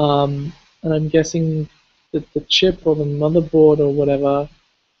 And I'm guessing that the chip or the motherboard or whatever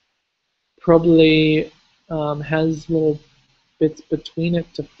probably has little bits between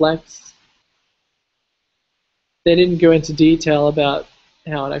it to flex. They didn't go into detail about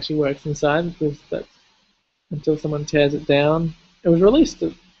how it actually works inside because that's until someone tears it down. It was released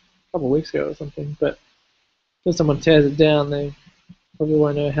a couple of weeks ago or something, but until someone tears it down, they probably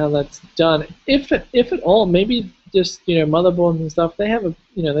won't know how that's done. If at all, maybe just motherboards and stuff. They have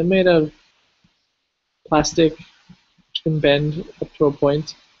they're made of plastic which can bend up to a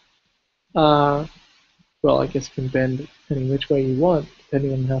point. Well, I guess it can bend any which way you want,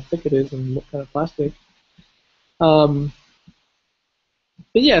 depending on how thick it is and what kind of plastic. But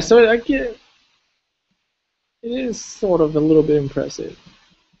yeah, so I get it is sort of a little bit impressive.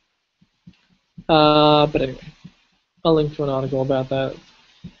 But anyway, I'll link to an article about that.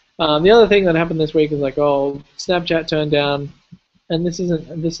 The other thing that happened this week is like, Snapchat turned down, and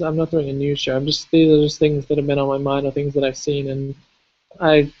I'm not doing a news show. These are just things that have been on my mind or things that I've seen, and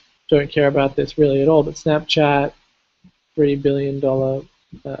I don't care about this really at all. But Snapchat, $3 billion,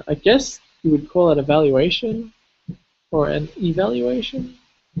 I guess you would call it a valuation or an evaluation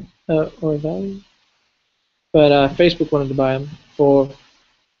or a value. But Facebook wanted to buy them for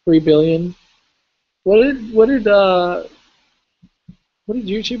 $3 billion. What did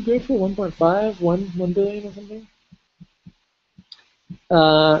YouTube go for? 1.5, 1 billion or something?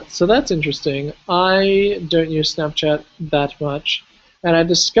 So that's interesting. I don't use Snapchat that much, and I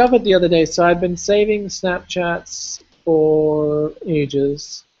discovered the other day. So I've been saving Snapchats for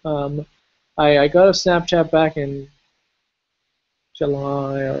ages. I got a Snapchat back in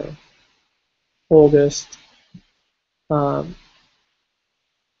July or August.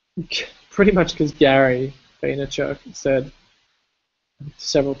 Pretty much because Gary Vaynerchuk said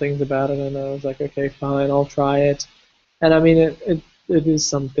several things about it, and I was like, okay, fine, I'll try it. And I mean, it is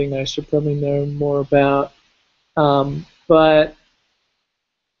something I should probably know more about. But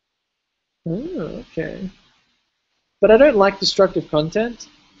okay. But I don't like destructive content,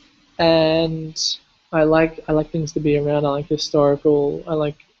 and I like things to be around. I like historical. I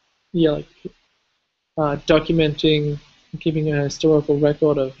like documenting, keeping a historical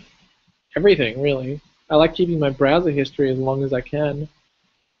record of everything, really. I like keeping my browser history as long as I can.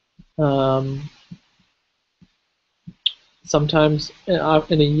 Sometimes in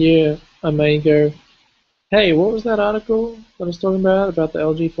a year, I may go, hey, what was that article that I was talking about the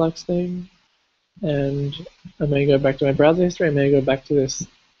LG Flex thing? and I may go back to my browser history. I may go back to this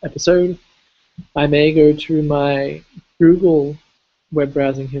episode. I may go to my Google web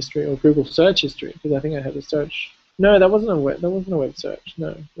browsing history or Google search history because I think I had a search. No, that wasn't a web search. No,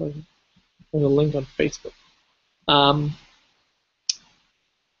 it wasn't. It was a link on Facebook.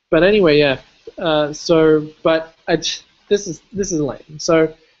 But anyway, yeah. This is lame.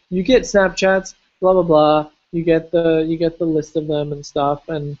 So you get Snapchats, blah blah blah. You get the list of them and stuff.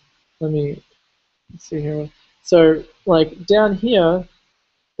 And let me see here. So like down here,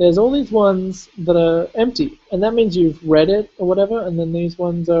 there's all these ones that are empty, and that means you've read it or whatever. And then these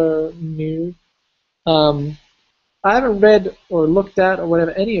ones are new. I haven't read or looked at or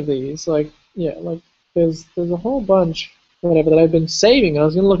whatever any of these. Like there's a whole bunch whatever that I've been saving. I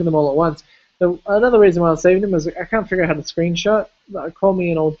was gonna look at them all at once. Another reason why I was saving them is I can't figure out how to screenshot. Call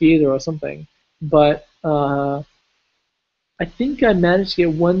me an old geezer or something. But I think I managed to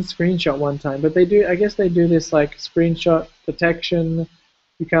get one screenshot one time. But I guess they do this like screenshot protection.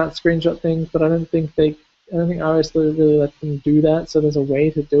 You can't screenshot things, but I don't think iOS really lets them do that. So there's a way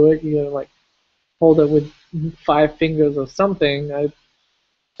to do it. You gotta like hold it with 5 fingers or something.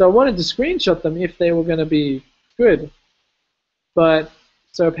 So I wanted to screenshot them if they were going to be good. But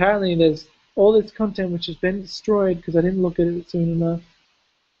so apparently there's all this content which has been destroyed because I didn't look at it soon enough.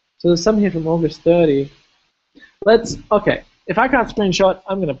 So there's some here from August 30. Okay, if I can't screenshot,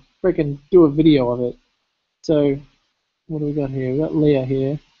 I'm going to freaking do a video of it. So what do we got here? We got Leah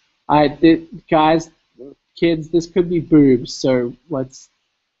here. Guys, kids, this could be boobs, so let's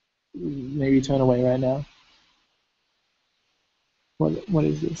maybe turn away right now. What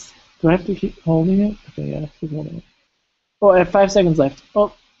is this? Do I have to keep holding it? Okay, yeah, I have to keep holding it. Oh, I have 5 seconds left.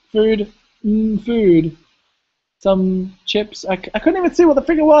 Oh, food. Food. Some chips. I couldn't even see what the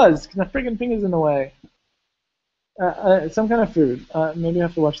figure was because my friggin' finger's in the way. Some kind of food. Maybe I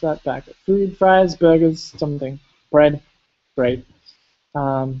have to watch that back. Food, fries, burgers, something. Bread. Great.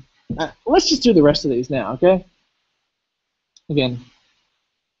 Let's just do the rest of these now, okay? Again,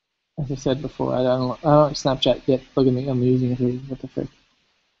 as I said before, I don't Snapchat yet. Look at me, I'm using it. What the frick?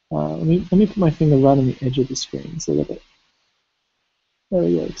 Let me put my finger right on the edge of the screen so that there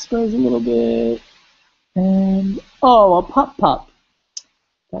we go. Expose a little bit, and a pup.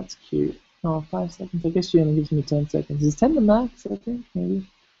 That's cute. Oh, 5 seconds. I guess she only gives me 10 seconds. Is 10 the max? I think maybe.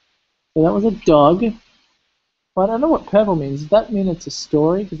 So that was a dog. But I don't know what purple means. Does that mean it's a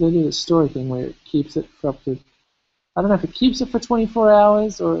story? Because they do the story thing where it keeps it for up to. I don't know if it keeps it for 24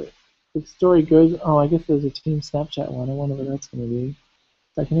 hours or. The story goes. Oh, I guess there's a Team Snapchat one. I wonder what that's going to be. Is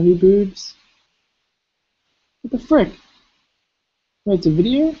that going to be boobs? What the frick? Wait, it's a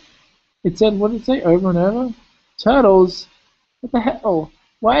video? It said, what did it say over and over? Turtles? What the hell?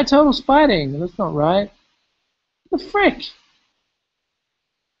 Why are turtles fighting? That's not right. What the frick?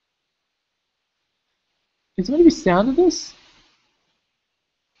 Is there going to be sound of this?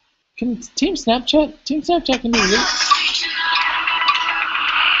 Can Team Snapchat can do this?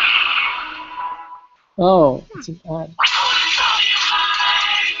 Oh, it's an ad.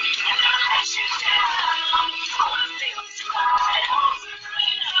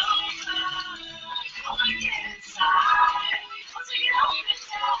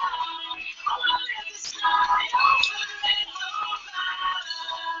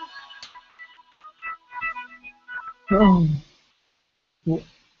 Oh.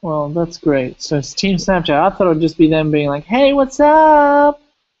 Well, that's great. So it's Team Snapchat. I thought it would just be them being like, hey, what's up?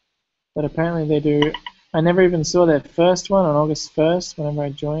 But apparently they do. I never even saw their first one on August 1st whenever I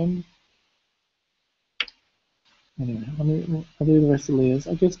joined. Anyway, I'll do the rest of Leah's.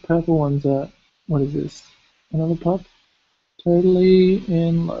 I guess purple ones are, what is this? Another pup? Totally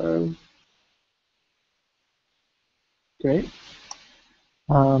in love. Great.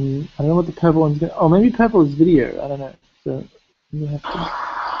 I don't know what the purple one's going to... Oh, maybe purple is video. I don't know. So you have to...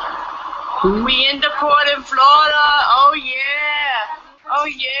 We in the port in Florida. Oh, yeah. Oh,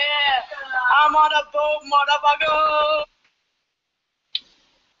 yeah. I'm on a boat,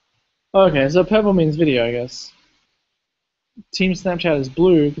 motherfucker. Okay, so purple means video, I guess. Team Snapchat is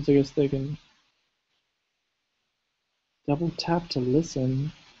blue, because I guess they can double tap to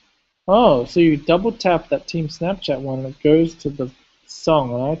listen. Oh, so you double tap that Team Snapchat one and it goes to the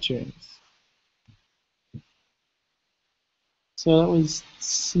song on iTunes. So that was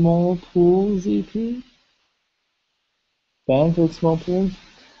Small Pools EP? Banfield Small Pools?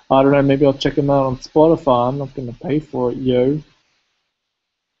 I don't know, maybe I'll check them out on Spotify. I'm not going to pay for it, yo.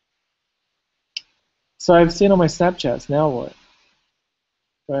 So I've seen all my Snapchats, now what?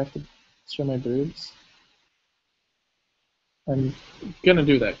 Do I have to show my boobs? I'm going to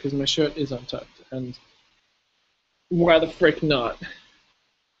do that because my shirt is untucked, and why the frick not?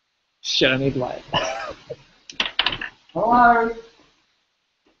 Shit, I need light. Hello.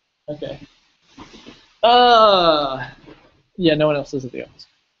 Okay. Yeah, no one else is at the office,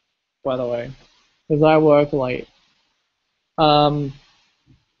 by the way, because I work late. What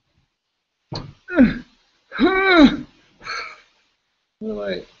do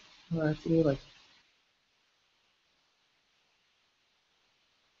I have to do? Like,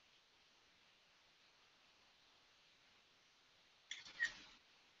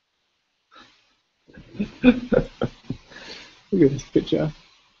 look at this picture.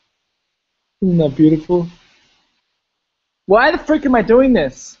 Isn't that beautiful? Why the frick am I doing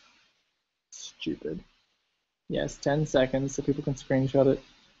this? Stupid. Yes, 10 seconds so people can screenshot it.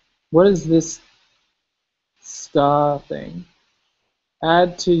 What is this star thing?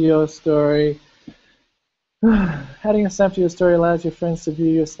 Add to your story. Adding a snap to your story allows your friends to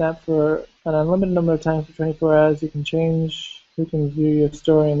view your snap for an unlimited number of times for 24 hours. You can change who can view your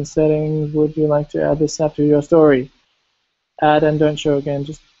story in the settings. Would you like to add this snap to your story? Add and don't show again,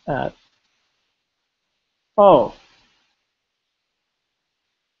 just add. Oh.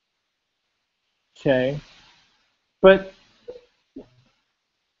 Okay. But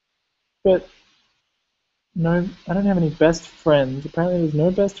no, I don't have any best friends. Apparently there's no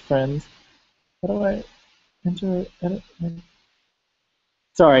best friends. How do I enter edit?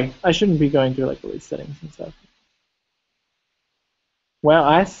 Sorry, I shouldn't be going through like all these settings and stuff.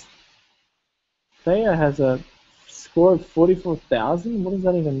 Wow, Thea has a score of 44,000? What does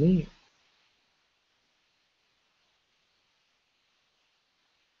that even mean?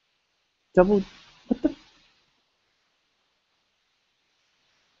 Double, what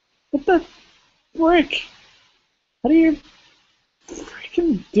the frick? How do you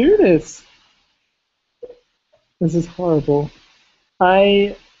freaking do this? This is horrible.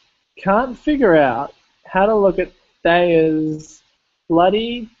 I can't figure out how to look at Thea's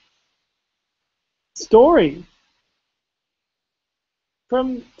bloody story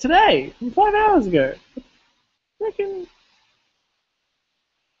from today, from 5 hours ago. Freaking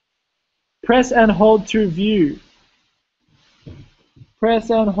press and hold to view. Press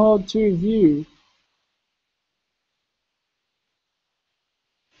and hold to view.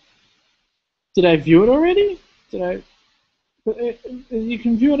 Did I view it already? Did I? You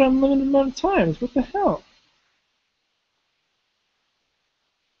can view it unlimited amount of times. What the hell?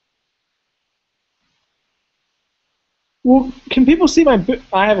 Well, can people see my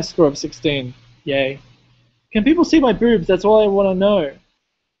I have a score of 16. Yay. Can people see my boobs? That's all I want to know.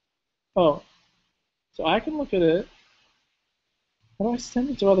 Oh. So I can look at it. How do I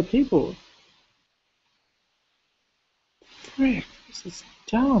send it to other people? Frick, this is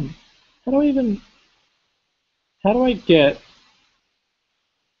dumb. How do I get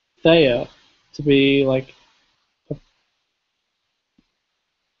Thea to be like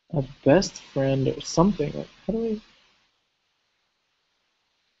a best friend or something? Like, how do we?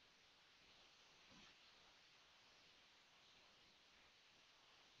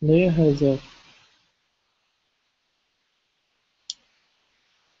 Leah has a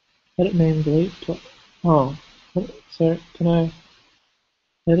edit name delete block. Oh, so can I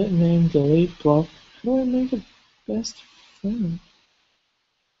edit name delete block? How do I make a best friend?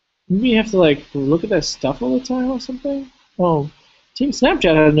 Maybe you have to like look at their stuff all the time or something. Oh, Team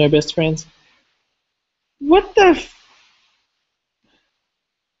Snapchat has no best friends. What the?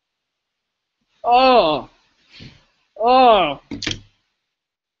 Oh, oh.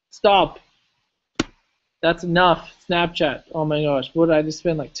 Stop. That's enough, Snapchat. Oh my gosh, what did I just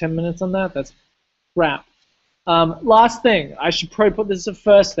spend like 10 minutes on that? That's crap. Last thing, I should probably put this as the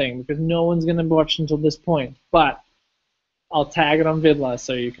first thing because no one's going to watch until this point, but I'll tag it on Viddler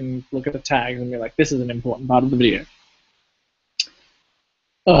so you can look at the tags and be like, this is an important part of the video.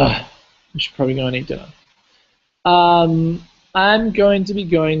 I should probably go and eat dinner. I'm going to be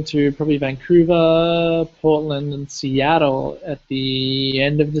going to probably Vancouver, Portland, and Seattle at the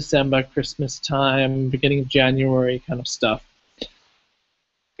end of December, Christmas time, beginning of January kind of stuff.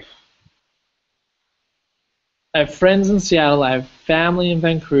 I have friends in Seattle. I have family in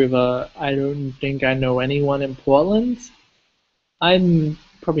Vancouver. I don't think I know anyone in Portland. I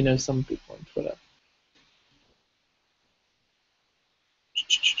probably know some people on Twitter.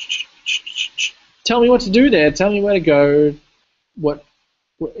 Tell me what to do there. Tell me where to go. What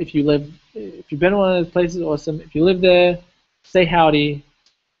if you've been to one of those places? Awesome. If you live there, say howdy.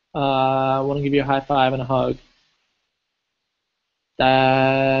 I want to give you a high five and a hug.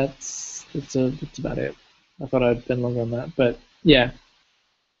 That's about it. I thought I'd been longer on that, but yeah.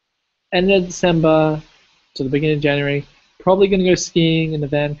 End of December to the beginning of January. Probably going to go skiing in the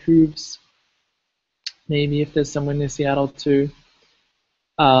Vancouvers. Maybe if there's someone near Seattle too.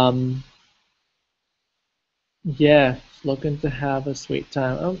 Um, yeah, looking to have a sweet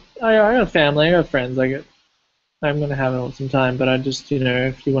time. I got family, I got friends. I'm gonna have an awesome time. But I just,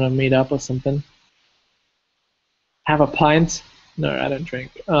 if you want to meet up or something, have a pint. No, I don't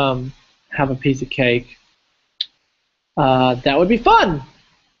drink. Have a piece of cake. That would be fun.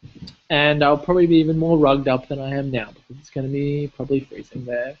 And I'll probably be even more rugged up than I am now because it's going to be probably freezing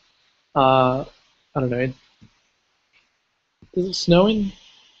there. I don't know. Does it snow in?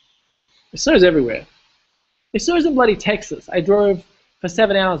 It snows everywhere. It snows in bloody Texas. I drove for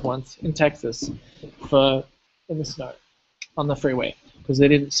 7 hours once in Texas in the snow on the freeway because they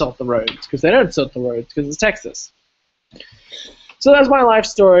didn't salt the roads. Because they don't salt the roads because it's Texas. So that's my life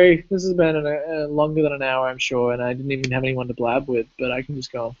story. This has been longer than an hour, I'm sure, and I didn't even have anyone to blab with, but I can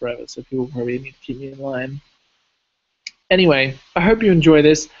just go on forever, so people probably need to keep me in line. Anyway, I hope you enjoy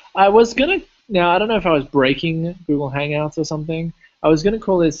this. Now I don't know if I was breaking Google Hangouts or something. I was gonna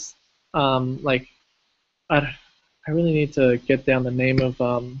call this, I really need to get down the name of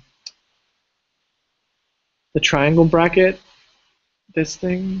the triangle bracket, this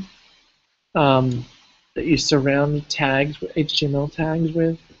thing. That you surround tags with HTML tags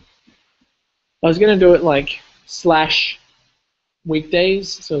with. I was gonna do it like /weekdays,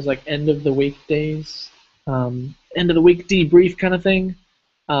 so it's like end of the weekdays, end of the week debrief kind of thing.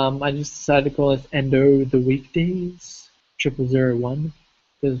 I just decided to call it Endo the Weekdays 0001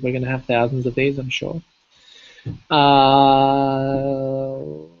 because we're gonna have thousands of these, I'm sure.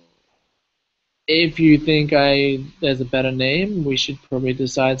 If you think there's a better name, we should probably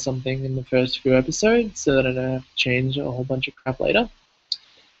decide something in the first few episodes so that I don't have to change a whole bunch of crap later.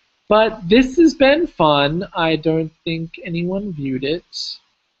 But this has been fun. I don't think anyone viewed it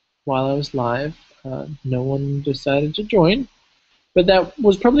while I was live. No one decided to join. But that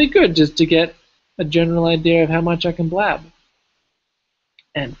was probably good just to get a general idea of how much I can blab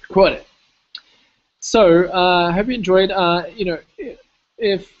and record it. So I hope you enjoyed.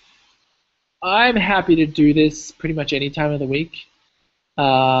 If I'm happy to do this pretty much any time of the week.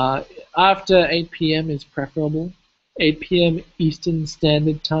 After 8 p.m. is preferable. 8 p.m. Eastern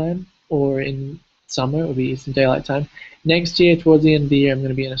Standard Time, or in summer it will be Eastern Daylight Time. Next year, towards the end of the year, I'm going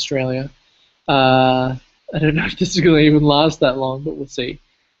to be in Australia. I don't know if this is going to even last that long, but we'll see.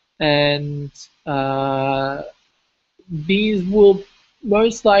 And these will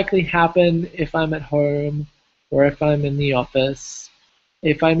most likely happen if I'm at home or if I'm in the office.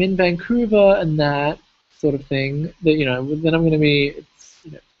 If I'm in Vancouver and that sort of thing, then I'm going to be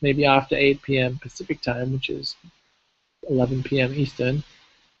maybe after 8 p.m. Pacific time, which is 11 p.m. Eastern.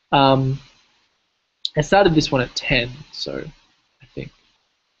 I started this one at 10, so I think.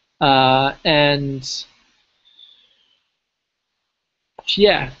 I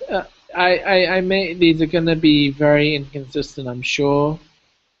may. These are going to be very inconsistent, I'm sure.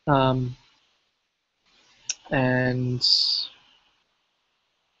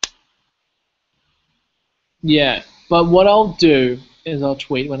 Yeah, but what I'll do is I'll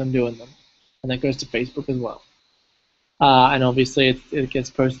tweet when I'm doing them, and that goes to Facebook as well. And obviously it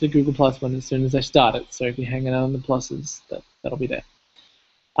gets posted to Google Plus as soon as I start it. So if you're hanging out on the pluses, that'll be there.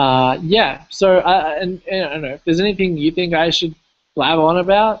 So I don't know if there's anything you think I should blab on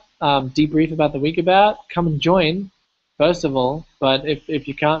about, debrief about the week about. Come and join, first of all. But if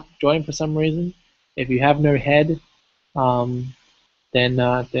you can't join for some reason, if you have no head,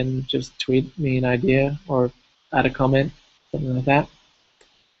 then just tweet me an idea or add a comment, something like that.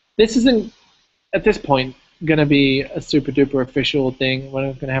 This isn't, at this point, going to be a super duper official thing. We're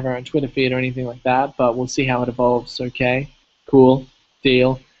not going to have our own Twitter feed or anything like that, but we'll see how it evolves. Okay, cool,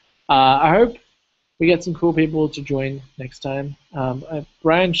 deal. I hope we get some cool people to join next time.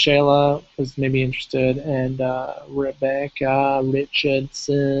 Brian Shayla was maybe interested, and Rebecca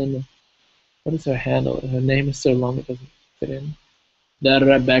Richardson. What is her handle? Her name is so long it doesn't fit in. The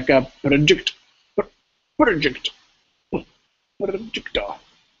Rebecca Project.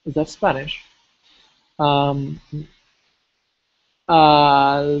 Is that Spanish? Nope.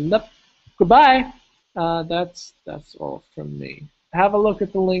 Goodbye. That's all from me. Have a look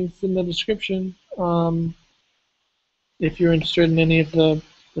at the links in the description. If you're interested in any of the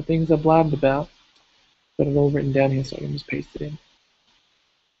things I blabbed about. Got it all written down here so I can just paste it in.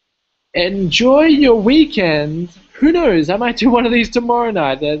 Enjoy your weekend. Who knows? I might do one of these tomorrow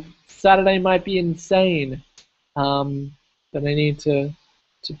night. Saturday might be insane. But I need to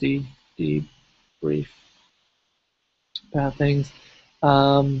debrief about things.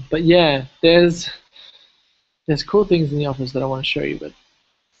 But yeah, there's cool things in the office that I want to show you, but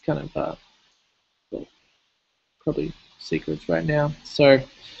it's kind of probably secrets right now. So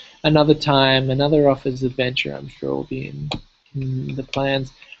another time, another office adventure I'm sure will be in the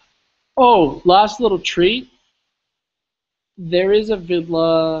plans. Oh, last little treat. There is a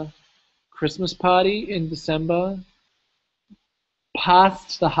Viddler Christmas party in December,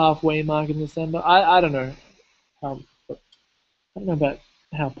 past the halfway mark in December. I don't know how I don't know about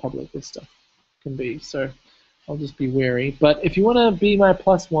how public this stuff can be, so I'll just be wary. But if you want to be my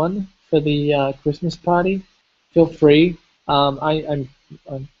 +1 for the Christmas party, feel free. I haven't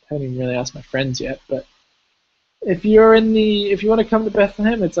even really asked my friends yet, but if you want to come to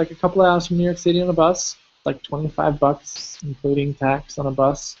Bethlehem, it's like a couple hours from New York City on a bus, like $25, including tax on a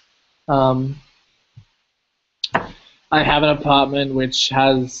bus. I have an apartment which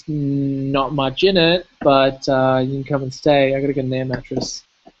has not much in it, but you can come and stay. I gotta get an air mattress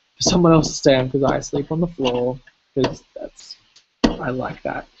for someone else to stay on because I sleep on the floor because I like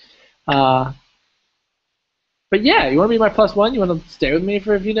that. But yeah, you want to be my +1? You want to stay with me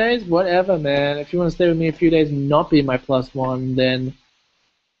for a few days? Whatever, man. If you want to stay with me a few days and not be my +1, then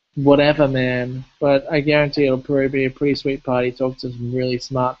whatever, man. But I guarantee it'll probably be a pretty sweet party. Talk to some really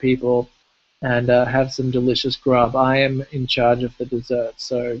smart people and have some delicious grub. I am in charge of the dessert,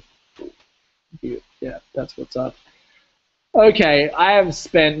 so yeah, that's what's up. Okay, I have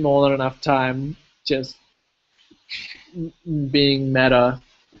spent more than enough time just being meta.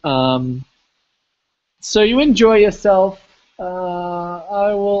 So you enjoy yourself.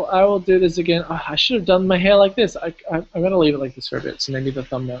 I will do this again. Oh, I should have done my hair like this. I'm gonna leave it like this for a bit, so maybe the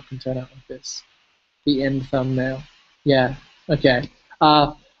thumbnail can turn out like this. The end thumbnail. Yeah. Okay.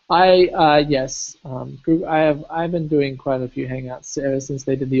 Yes. I've been doing quite a few hangouts ever since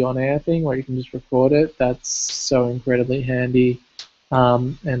they did the on-air thing, where you can just record it. That's so incredibly handy.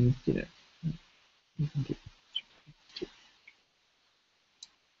 And you know,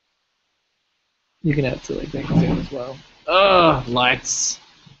 you can add silly things in as well. Oh, lights.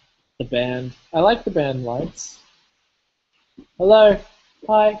 The band. I like the band Lights. Hello.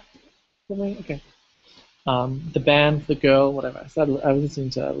 Hi. Okay. The band, the girl, whatever. I was listening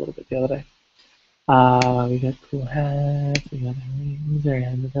to that a little bit the other day. We got cool hats, we got rings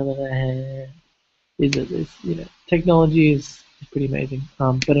around the top of the head. Technology is pretty amazing.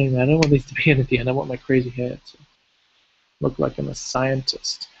 But anyway, I don't want these to be in at the end. I want my crazy hair to look like I'm a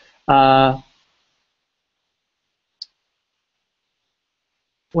scientist.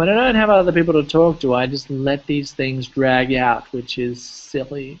 When I don't have other people to talk to, I just let these things drag out, which is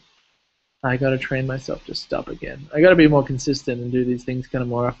silly. I gotta train myself to stop again. I gotta be more consistent and do these things kind of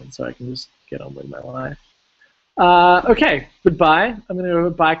more often so I can just get on with my life. Okay, goodbye. I'm gonna go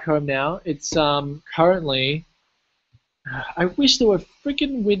back home now. It's currently. I wish there were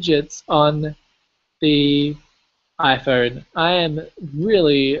freaking widgets on the iPhone. I am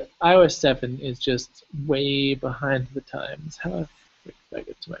really iOS 7 is just way behind the times. How the frick did I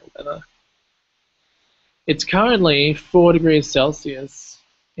get to my weather? It's currently 4 degrees Celsius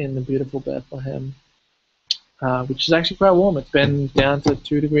in the beautiful Bethlehem, which is actually quite warm. It's been down to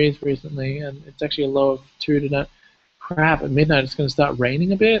 2 degrees recently, and it's actually a low of 2 tonight. Crap, at midnight it's going to start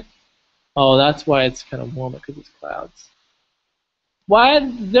raining a bit. Oh, that's why it's kind of warmer, because it's clouds. Why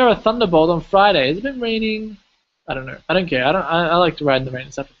is there a thunderbolt on Friday? Has it been raining? I don't know. I don't care. I like to ride in the rain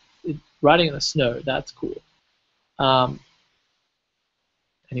and stuff. Riding in the snow, that's cool.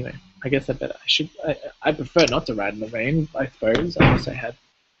 Anyway, I guess I prefer not to ride in the rain, I suppose, unless I had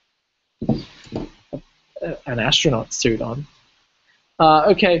an astronaut suit on.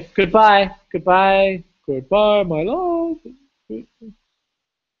 Okay, goodbye. Goodbye. Goodbye, my love.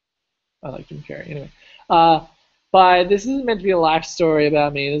 I like Jim Carrey. Anyway. Bye. This isn't meant to be a life story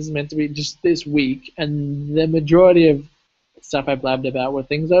about me. This is meant to be just this week, and the majority of stuff I blabbed about were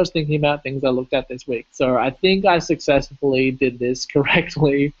things I was thinking about, things I looked at this week. So I think I successfully did this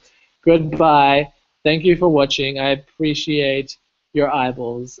correctly. Goodbye. Thank you for watching. I appreciate your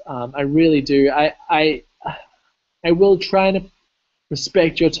eyeballs. I really do. I will try to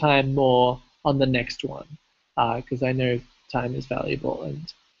respect your time more on the next one, because I know time is valuable,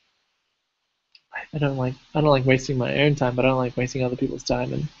 and I don't like wasting my own time, but I don't like wasting other people's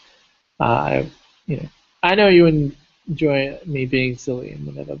time. And I know you enjoy me being silly and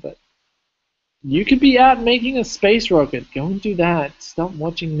whatever, but you could be out making a space rocket. Go and do that. Stop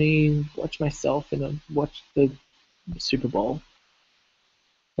watching me watch myself and watch the Super Bowl.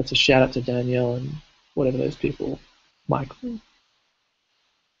 That's a shout out to Danielle and whatever those people. Michael.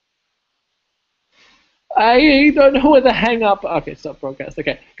 I don't know where the hang up. Okay, stop broadcast.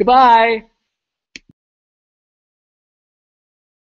 Okay, goodbye.